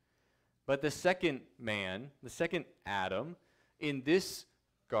condemnation. But the second man, the second Adam, in this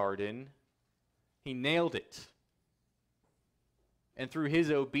garden, he nailed it. And through his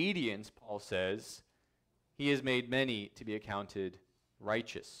obedience, Paul says, he has made many to be accounted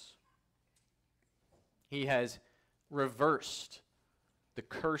righteous. He has reversed the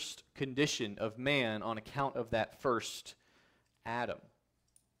cursed condition of man on account of that first Adam.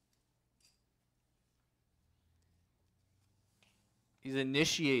 He's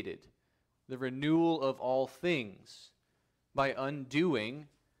initiated the renewal of all things by undoing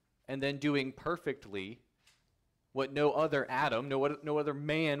and then doing perfectly what no other Adam, no other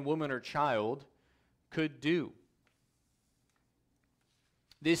man, woman, or child could do.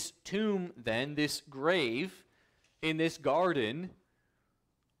 This tomb, then, this grave in this garden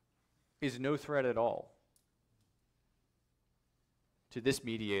is no threat at all to this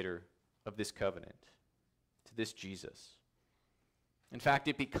mediator of this covenant, to this Jesus. In fact,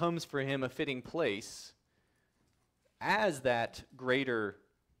 it becomes for him a fitting place as that greater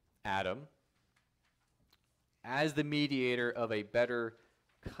Adam, as the mediator of a better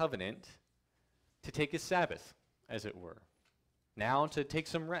covenant, to take his Sabbath, as it were. Now to take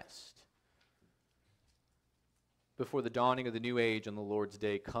some rest before the dawning of the new age on the Lord's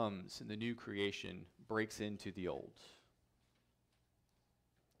day comes and the new creation breaks into the old.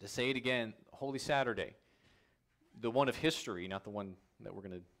 To say it again, Holy Saturday, the one of history, not the one that we're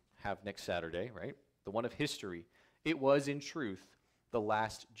going to have next Saturday, right? The one of history. It was, in truth, the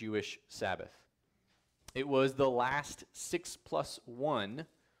last Jewish Sabbath. It was the last 6+1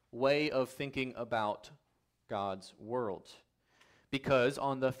 way of thinking about God's world. Because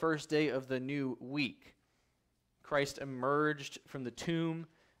on the first day of the new week, Christ emerged from the tomb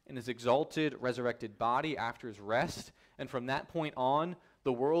in his exalted, resurrected body after his rest, and from that point on,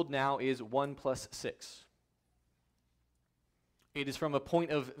 the world now is 1 plus 6. It is from a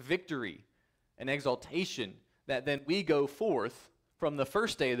point of victory and exaltation that then we go forth from the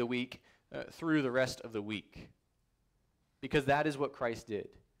first day of the week through the rest of the week. Because that is what Christ did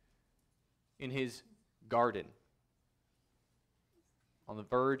in his garden on the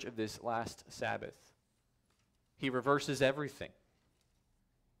verge of this last Sabbath. He reverses everything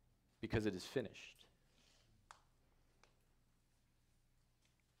because it is finished.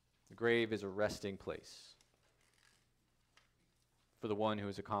 The grave is a resting place for the one who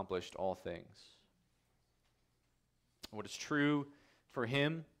has accomplished all things. What is true for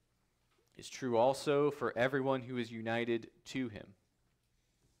him is true also for everyone who is united to him.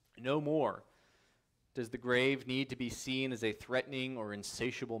 No more does the grave need to be seen as a threatening or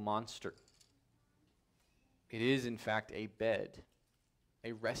insatiable monster. It is, in fact, a bed,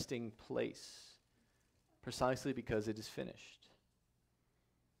 a resting place, precisely because it is finished.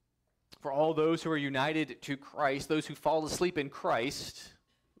 For all those who are united to Christ, those who fall asleep in Christ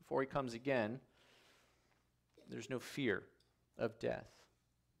before he comes again, there's no fear of death.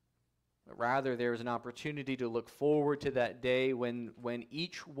 But rather, there is an opportunity to look forward to that day when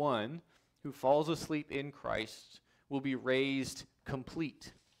each one who falls asleep in Christ will be raised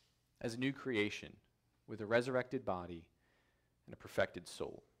complete as a new creation with a resurrected body and a perfected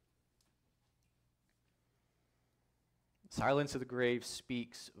soul. The silence of the grave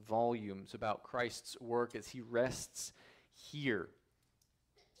speaks volumes about Christ's work as he rests here.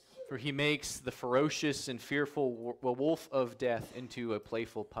 For he makes the ferocious and fearful wolf of death into a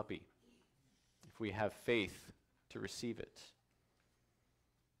playful puppy, if we have faith to receive it.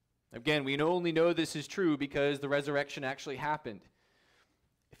 Again, we only know this is true because the resurrection actually happened.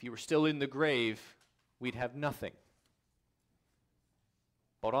 If he were still in the grave, we'd have nothing.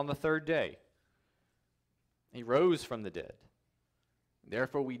 But on the third day, he rose from the dead.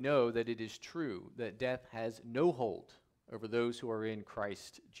 Therefore, we know that it is true that death has no hold over those who are in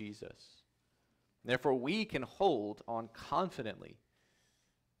Christ Jesus. Therefore, we can hold on confidently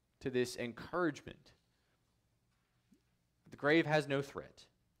to this encouragement. The grave has no threat,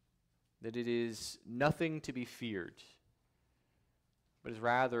 that it is nothing to be feared, but is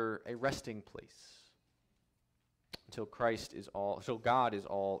rather a resting place until God is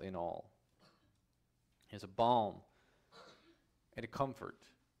all in all. It is a balm and a comfort,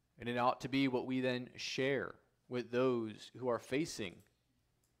 and it ought to be what we then share with those who are facing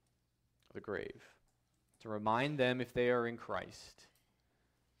the grave, to remind them, if they are in Christ,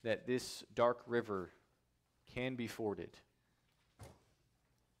 that this dark river can be forded.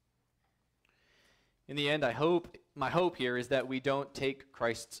 In the end, my hope here is that we don't take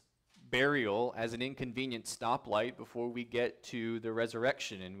Christ's burial as an inconvenient stoplight before we get to the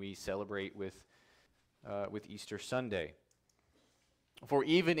resurrection and we celebrate with Easter Sunday. For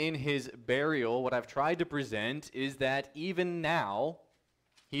even in his burial, what I've tried to present is that even now,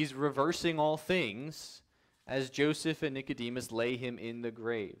 he's reversing all things as Joseph and Nicodemus lay him in the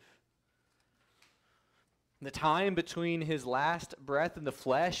grave. The time between his last breath in the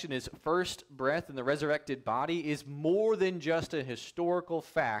flesh and his first breath in the resurrected body is more than just a historical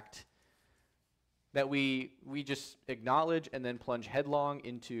fact that we just acknowledge and then plunge headlong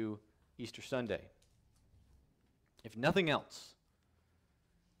into Easter Sunday. If nothing else,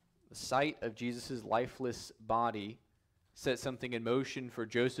 the sight of Jesus' lifeless body set something in motion for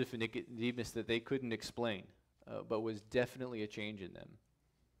Joseph and Nicodemus that they couldn't explain, but was definitely a change in them.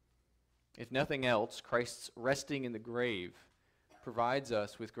 If nothing else, Christ's resting in the grave provides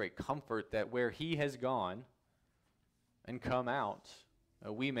us with great comfort that where he has gone and come out,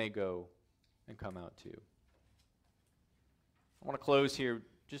 we may go and come out too. I want to close here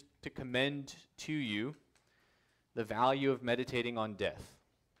just to commend to you the value of meditating on death.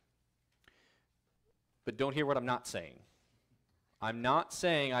 But don't hear what I'm not saying. I'm not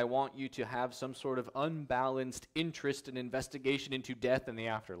saying I want you to have some sort of unbalanced interest and investigation into death and the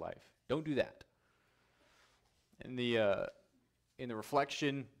afterlife. Don't do that. In the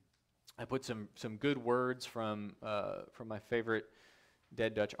reflection, I put some good words from my favorite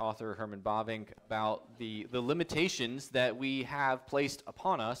dead Dutch author, Herman Bavinck, about the limitations that we have placed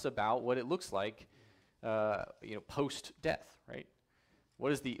upon us about what it looks like post-death, right?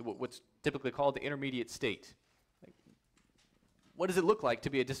 What's typically called the intermediate state. what does it look like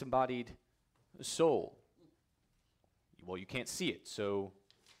to be a disembodied soul? Well, you can't see it, so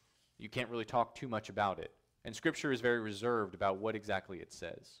you can't really talk too much about it. And Scripture is very reserved about what exactly it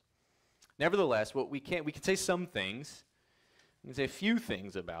says. Nevertheless, we can say some things. We can say a few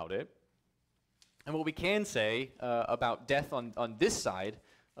things about it. And what we can say about death on this side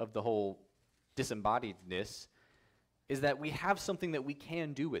of the whole disembodiedness is that we have something that we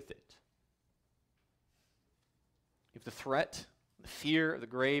can do with it. If the threat, the fear of the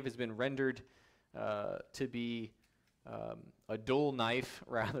grave has been rendered to be a dull knife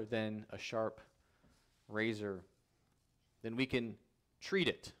rather than a sharp razor, then we can treat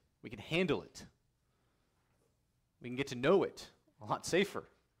it. We can handle it. We can get to know it a lot safer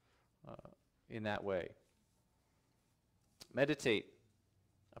in that way. Meditate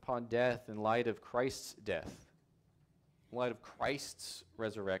upon death in light of Christ's death, in light of Christ's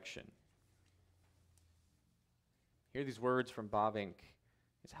resurrection. Hear these words from Bavinck,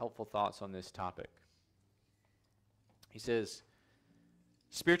 his helpful thoughts on this topic. He says,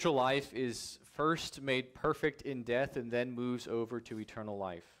 spiritual life is first made perfect in death and then moves over to eternal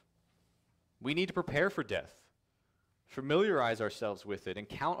life. We need to prepare for death, familiarize ourselves with it, and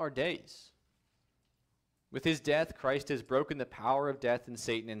count our days. With his death, Christ has broken the power of death and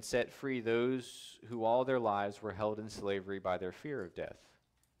Satan and set free those who all their lives were held in slavery by their fear of death.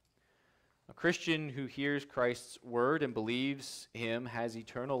 A Christian who hears Christ's word and believes him has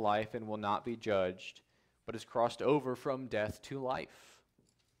eternal life and will not be judged, but is crossed over from death to life.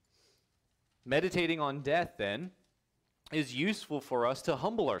 Meditating on death, then, is useful for us to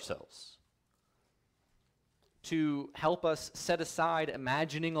humble ourselves, to help us set aside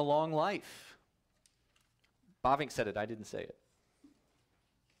imagining a long life. Bavinck said it, I didn't say it.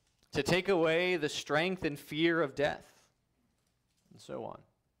 To take away the strength and fear of death, and so on.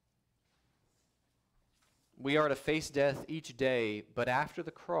 We are to face death each day, but after the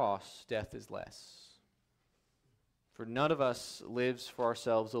cross, death is less. For none of us lives for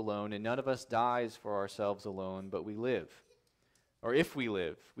ourselves alone, and none of us dies for ourselves alone, but we live. Or if we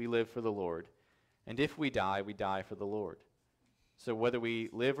live for the Lord. And if we die for the Lord. So whether we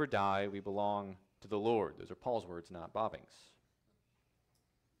live or die, we belong to the Lord. Those are Paul's words, not Bavinck's.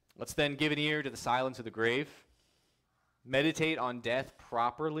 Let's then give an ear to the silence of the grave. Meditate on death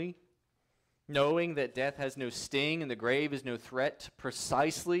properly, knowing that death has no sting and the grave is no threat,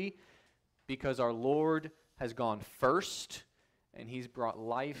 precisely because our Lord has gone first and he's brought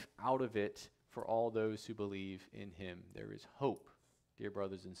life out of it for all those who believe in him. There is hope, dear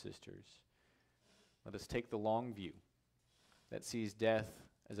brothers and sisters. Let us take the long view that sees death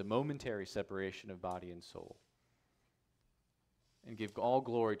as a momentary separation of body and soul, and give all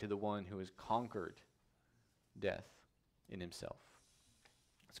glory to the one who has conquered death in himself.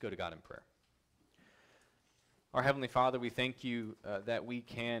 Let's go to God in prayer. Our Heavenly Father, we thank you that we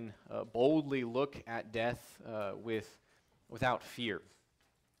can boldly look at death without fear,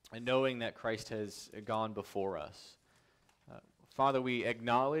 and knowing that Christ has gone before us. Father, we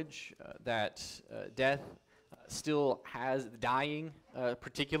acknowledge that death still has, dying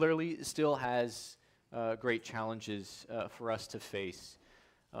particularly, still has great challenges for us to face.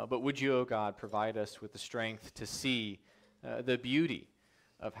 But would you, O God, provide us with the strength to see the beauty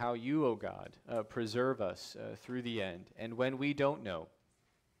of how you, O God, preserve us through the end. And when we don't know,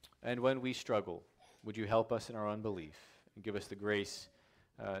 and when we struggle, would you help us in our unbelief and give us the grace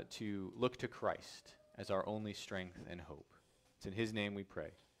to look to Christ as our only strength and hope. It's in his name we pray.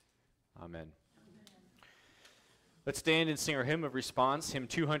 Amen. Let's stand and sing our hymn of response, hymn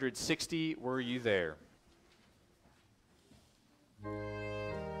 260, Were You There? Were you there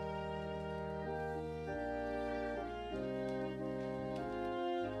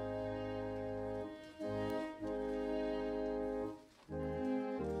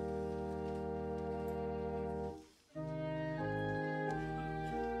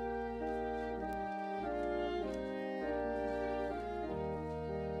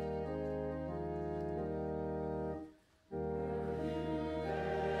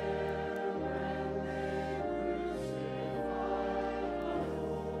when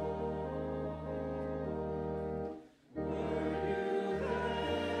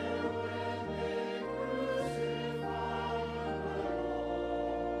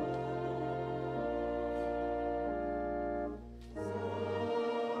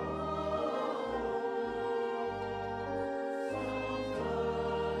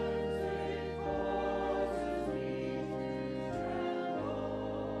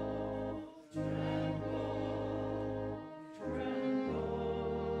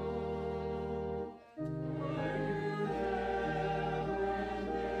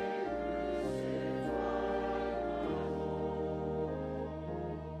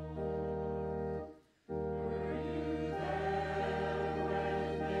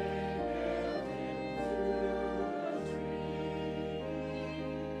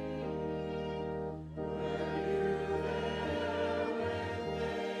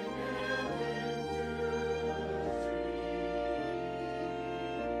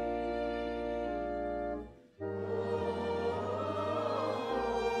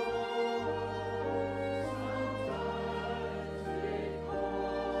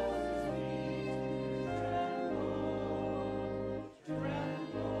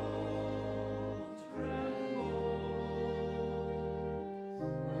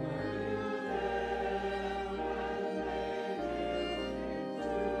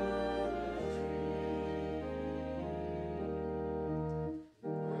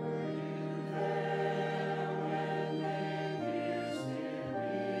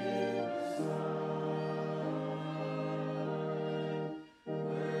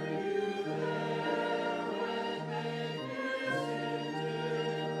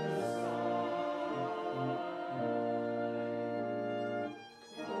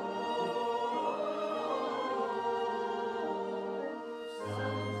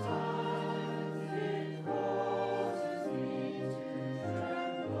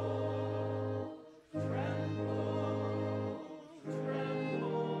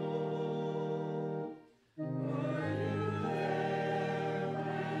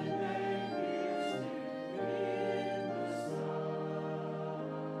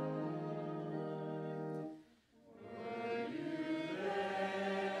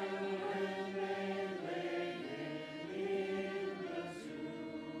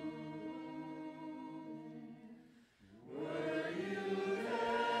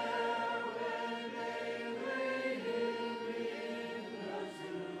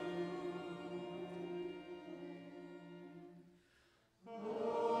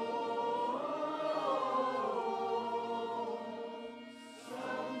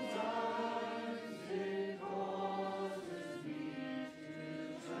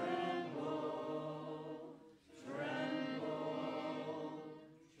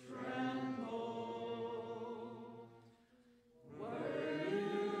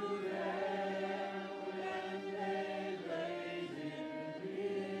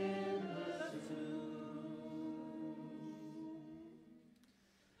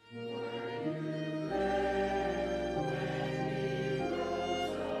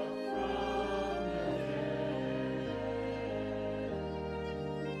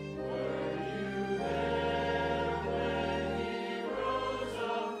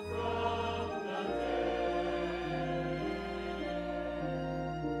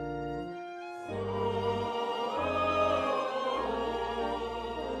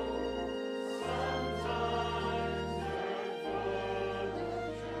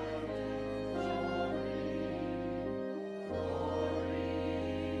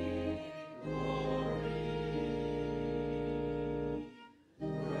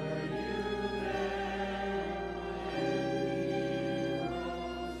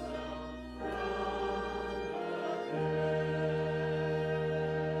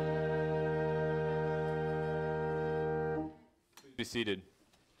be seated.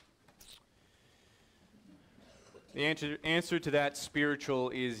 The answer to that spiritual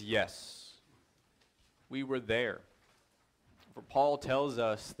is yes. We were there. For Paul tells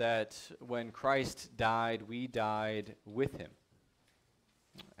us that when Christ died, we died with him.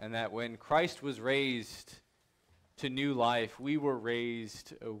 And that when Christ was raised to new life, we were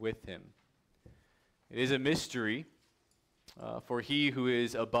raised with him. It is a mystery for he who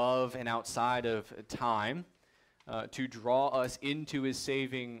is above and outside of time to draw us into his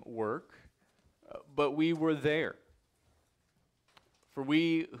saving work, but we were there. For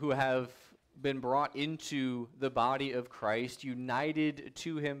we who have been brought into the body of Christ, united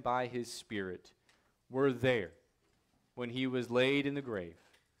to him by his Spirit, were there when he was laid in the grave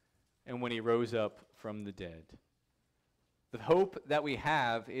and when he rose up from the dead. The hope that we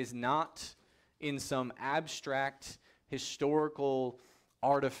have is not in some abstract historical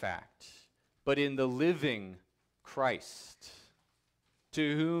artifact, but in the living Christ,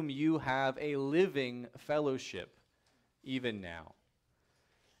 to whom you have a living fellowship even now.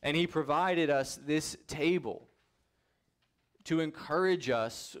 And he provided us this table to encourage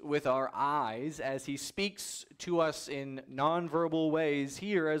us with our eyes as he speaks to us in nonverbal ways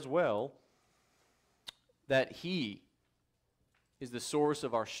here as well, that he is the source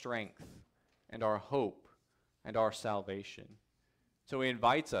of our strength and our hope and our salvation. So he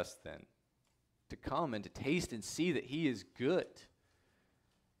invites us then to come and to taste and see that he is good.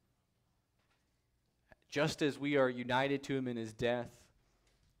 Just as we are united to him in his death,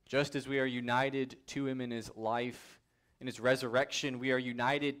 just as we are united to him in his life, in his resurrection, we are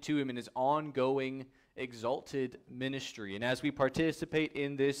united to him in his ongoing exalted ministry. And as we participate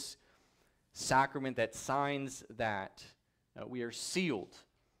in this sacrament that signs that, we are sealed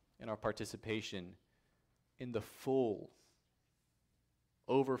in our participation in the full,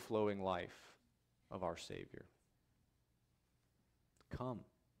 overflowing life of our Savior. Come,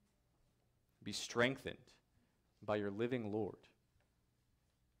 be strengthened by your living Lord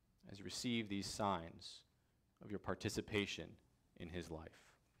as you receive these signs of your participation in his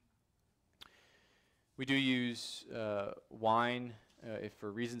life. We do use wine. If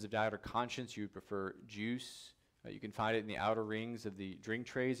for reasons of diet or conscience you would prefer juice, you can find it in the outer rings of the drink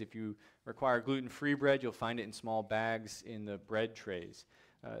trays. If you require gluten-free bread, you'll find it in small bags in the bread trays.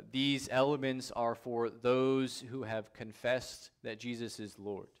 These elements are for those who have confessed that Jesus is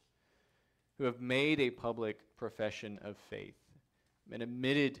Lord, who have made a public profession of faith, been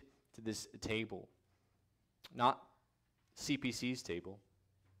admitted to this table, not CPC's table,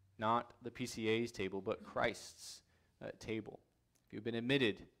 not the PCA's table, but Christ's table. If you've been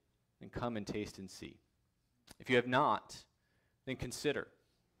admitted, then come and taste and see. If you have not, then consider.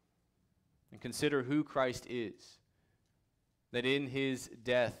 And consider who Christ is, that in his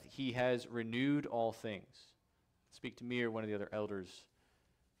death he has renewed all things. Speak to me or one of the other elders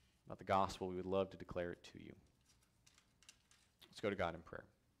about the gospel. We would love to declare it to you. Let's go to God in prayer.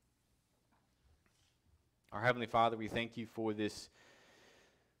 Our Heavenly Father, we thank you for this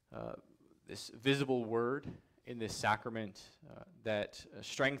visible word in this sacrament that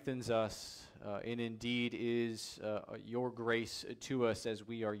strengthens us and indeed is your grace to us as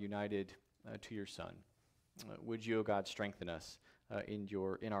we are united to your Son. Would you, O God, strengthen us in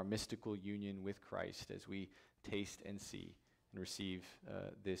our mystical union with Christ as we taste and see and receive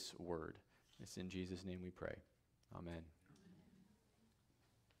this word. It's in Jesus' name we pray. Amen.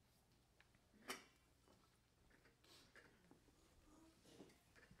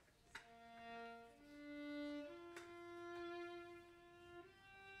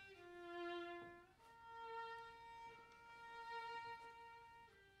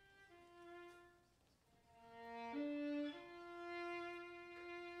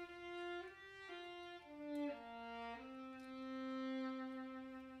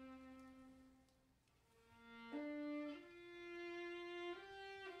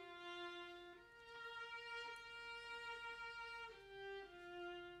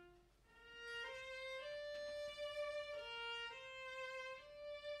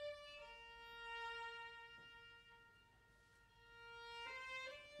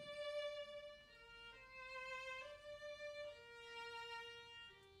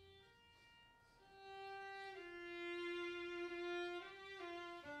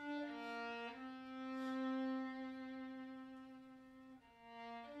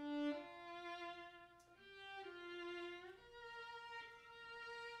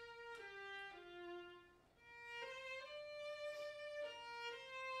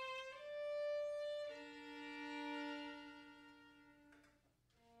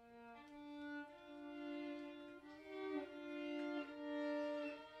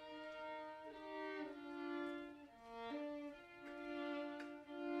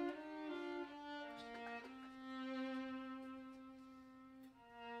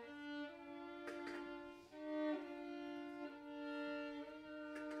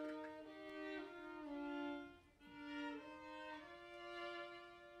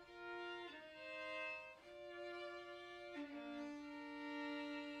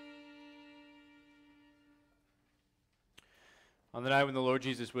 On the night when the Lord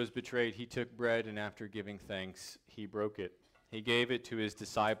Jesus was betrayed, he took bread, and after giving thanks, he broke it. He gave it to his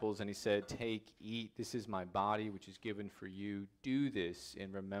disciples, and he said, "Take, eat, this is my body, which is given for you. Do this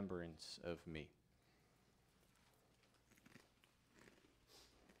in remembrance of me."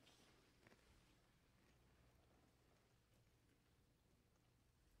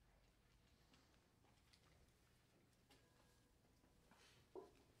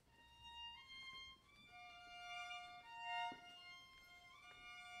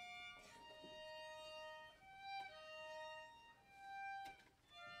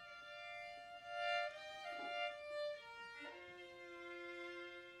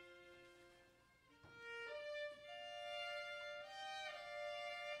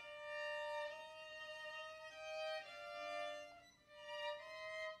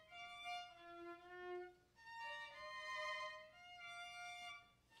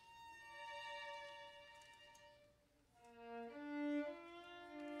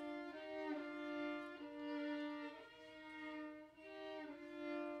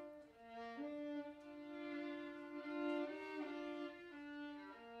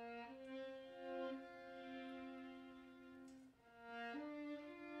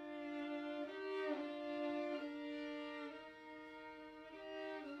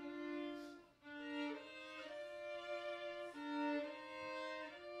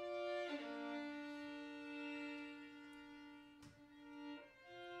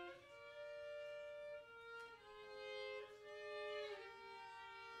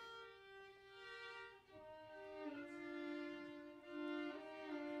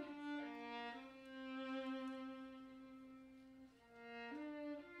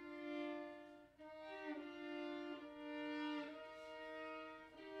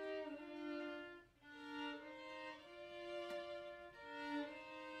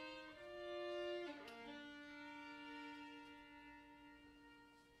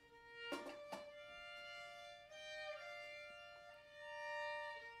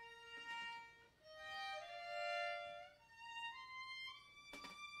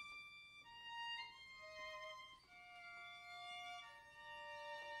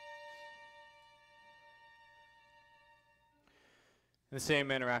 In the same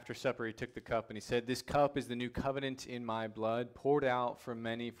manner, after supper, he took the cup, and he said, "This cup is the new covenant in my blood, poured out for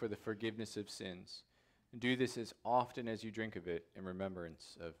many for the forgiveness of sins. And do this as often as you drink of it in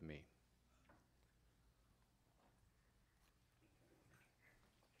remembrance of me."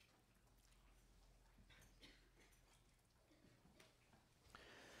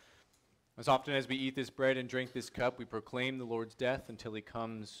 As often as we eat this bread and drink this cup, we proclaim the Lord's death until he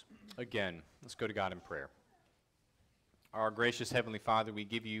comes again. Let's go to God in prayer. Our gracious Heavenly Father, we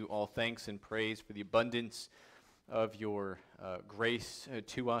give you all thanks and praise for the abundance of your grace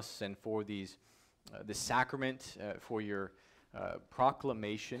to us and for this sacrament, for your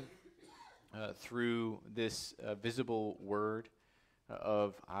proclamation through this visible word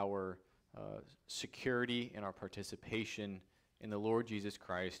of our security and our participation in the Lord Jesus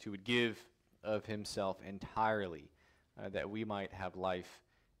Christ, who would give of himself entirely that we might have life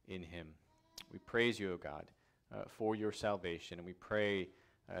in him. We praise you, O God, for your salvation, and we pray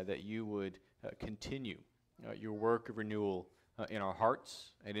that you would continue your work of renewal in our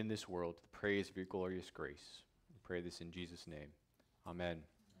hearts and in this world, to the praise of your glorious grace. We pray this in Jesus' name. Amen.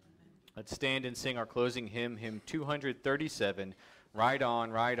 Let's stand and sing our closing hymn, hymn 237, Ride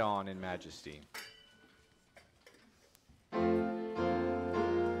On in Majesty. With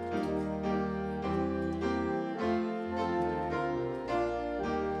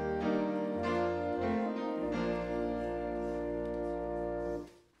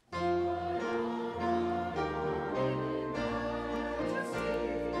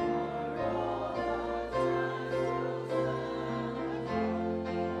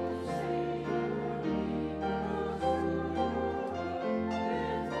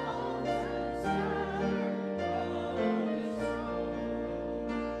all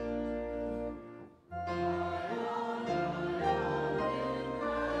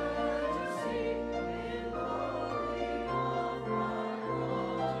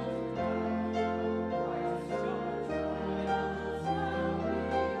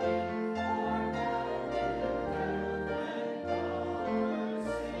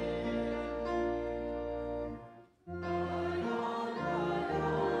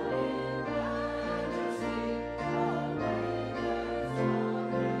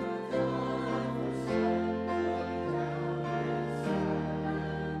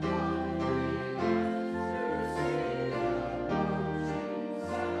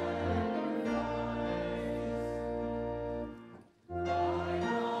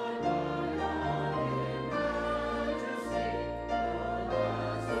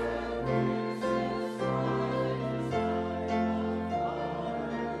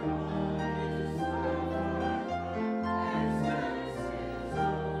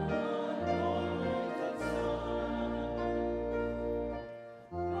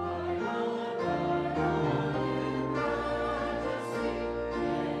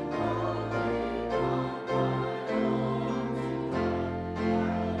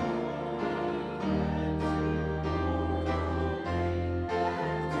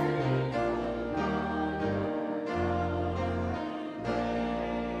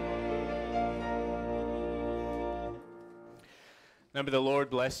Now may the Lord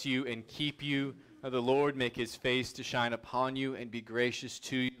bless you and keep you. Now the Lord make his face to shine upon you and be gracious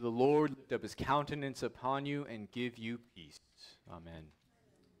to you. The Lord lift up his countenance upon you and give you peace. Amen.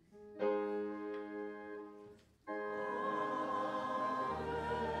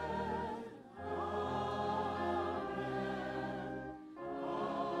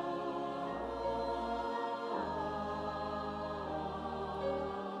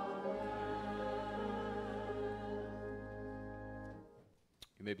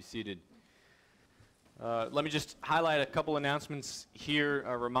 You may be seated. Let me just highlight a couple announcements here.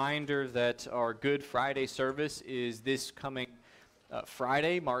 A reminder that our Good Friday service is this coming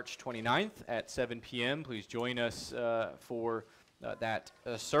Friday, March 29th at 7 p.m. Please join us for that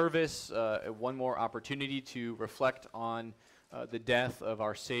service. One more opportunity to reflect on the death of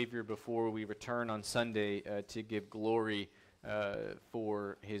our Savior before we return on Sunday to give glory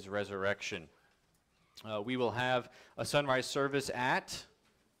for his resurrection. We will have a sunrise service at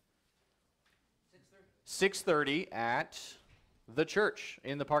 6:30 at the church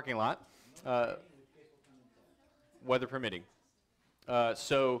in the parking lot, weather permitting.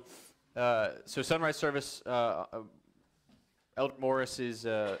 So sunrise service, Elder Morris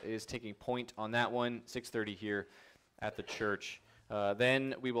is taking point on that one, 6:30 here at the church.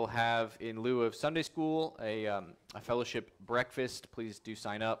 Then we will have, in lieu of Sunday school, a fellowship breakfast. Please do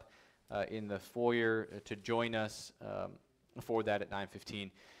sign up in the foyer to join us for that at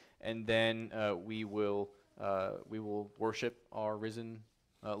 9:15. And then we will worship our risen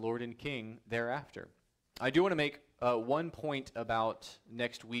Lord and King thereafter. I do want to make one point about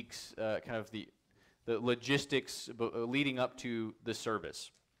next week's kind of the logistics leading up to the service.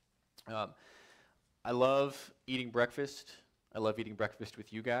 I love eating breakfast. I love eating breakfast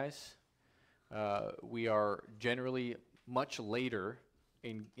with you guys. We are generally much later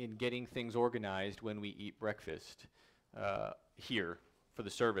in getting things organized when we eat breakfast here for the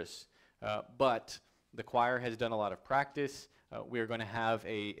service, but the choir has done a lot of practice. We are going to have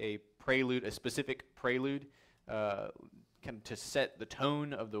a prelude, a specific prelude, kind of to set the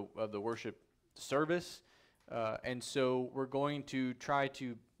tone of the worship service, and so we're going to try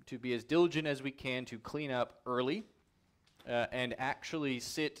to be as diligent as we can to clean up early, and actually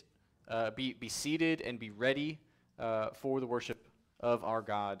be seated and be ready for the worship of our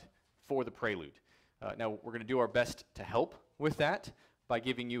God for the prelude. Now we're going to do our best to help with that by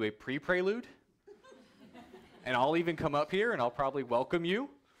giving you a pre-prelude, and I'll even come up here and I'll probably welcome you,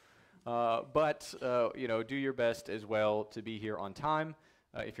 but do your best as well to be here on time.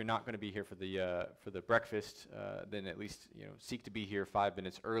 If you're not going to be here for the breakfast, then at least seek to be here 5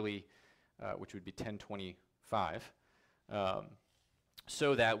 minutes early, which would be 10:25,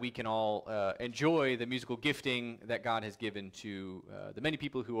 so that we can all enjoy the musical gifting that God has given to the many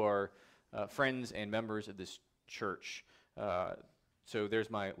people who are friends and members of this church. So there's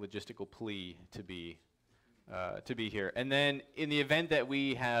my logistical plea to be here. And then in the event that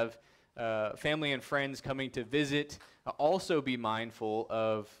we have family and friends coming to visit, also be mindful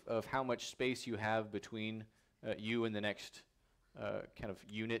of how much space you have between you and the next kind of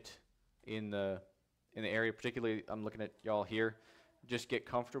unit in the area. Particularly, I'm looking at y'all here. Just get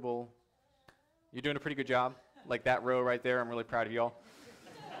comfortable. You're doing a pretty good job. Like that row right there, I'm really proud of y'all.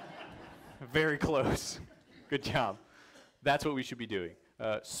 Very close. Good job. That's what we should be doing.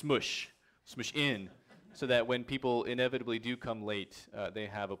 Smush in, so that when people inevitably do come late, they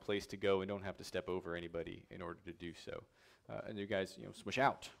have a place to go and don't have to step over anybody in order to do so. And you guys, smush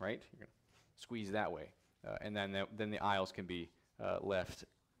out, right? You're gonna squeeze that way, and then the aisles can be left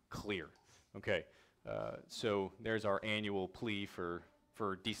clear. Okay. So there's our annual plea for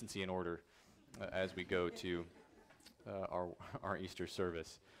decency and order as we go to our Easter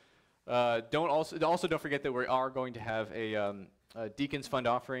service. Don't forget that we are going to have a Deacons Fund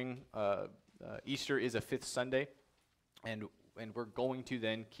offering. Easter is a 5th Sunday, and we're going to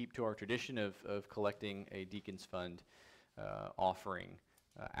then keep to our tradition of collecting a Deacons Fund offering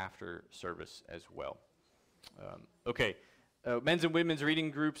after service as well. Okay. Men's and women's reading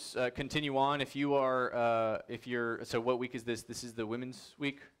groups continue on. So what week is this? This is the Women's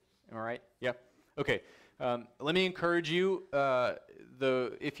Week. Am I right? Yeah. Okay. Let me encourage you,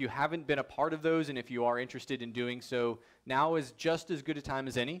 if you haven't been a part of those and if you are interested in doing so, now is just as good a time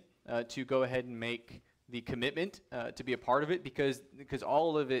as any to go ahead and make the commitment to be a part of it, because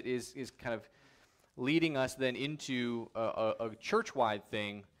all of it is kind of leading us then into a church-wide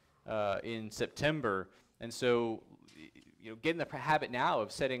thing in September. And so, get in the habit now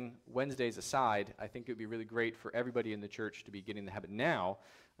of setting Wednesdays aside. I think it would be really great for everybody in the church to be getting the habit now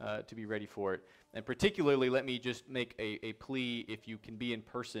to be ready for it. And particularly, let me just make a plea: if you can be in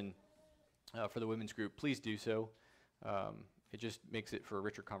person for the women's group, please do so. it just makes it for a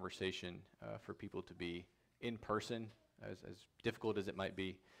richer conversation for people to be in person, as difficult as it might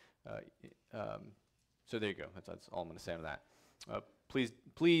be. So there you go. That's all I'm going to say on that.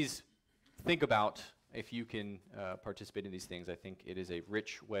 Please think about if you can participate in these things. I think it is a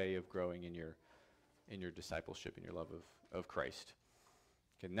rich way of growing in your discipleship, in your love of Christ.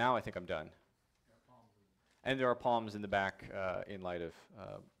 Okay, now I think I'm done. And there are palms in the back in light of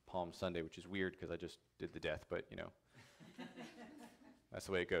Palm Sunday, which is weird because I just did the death, but you know, that's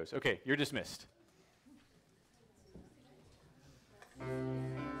the way it goes. Okay, you're dismissed.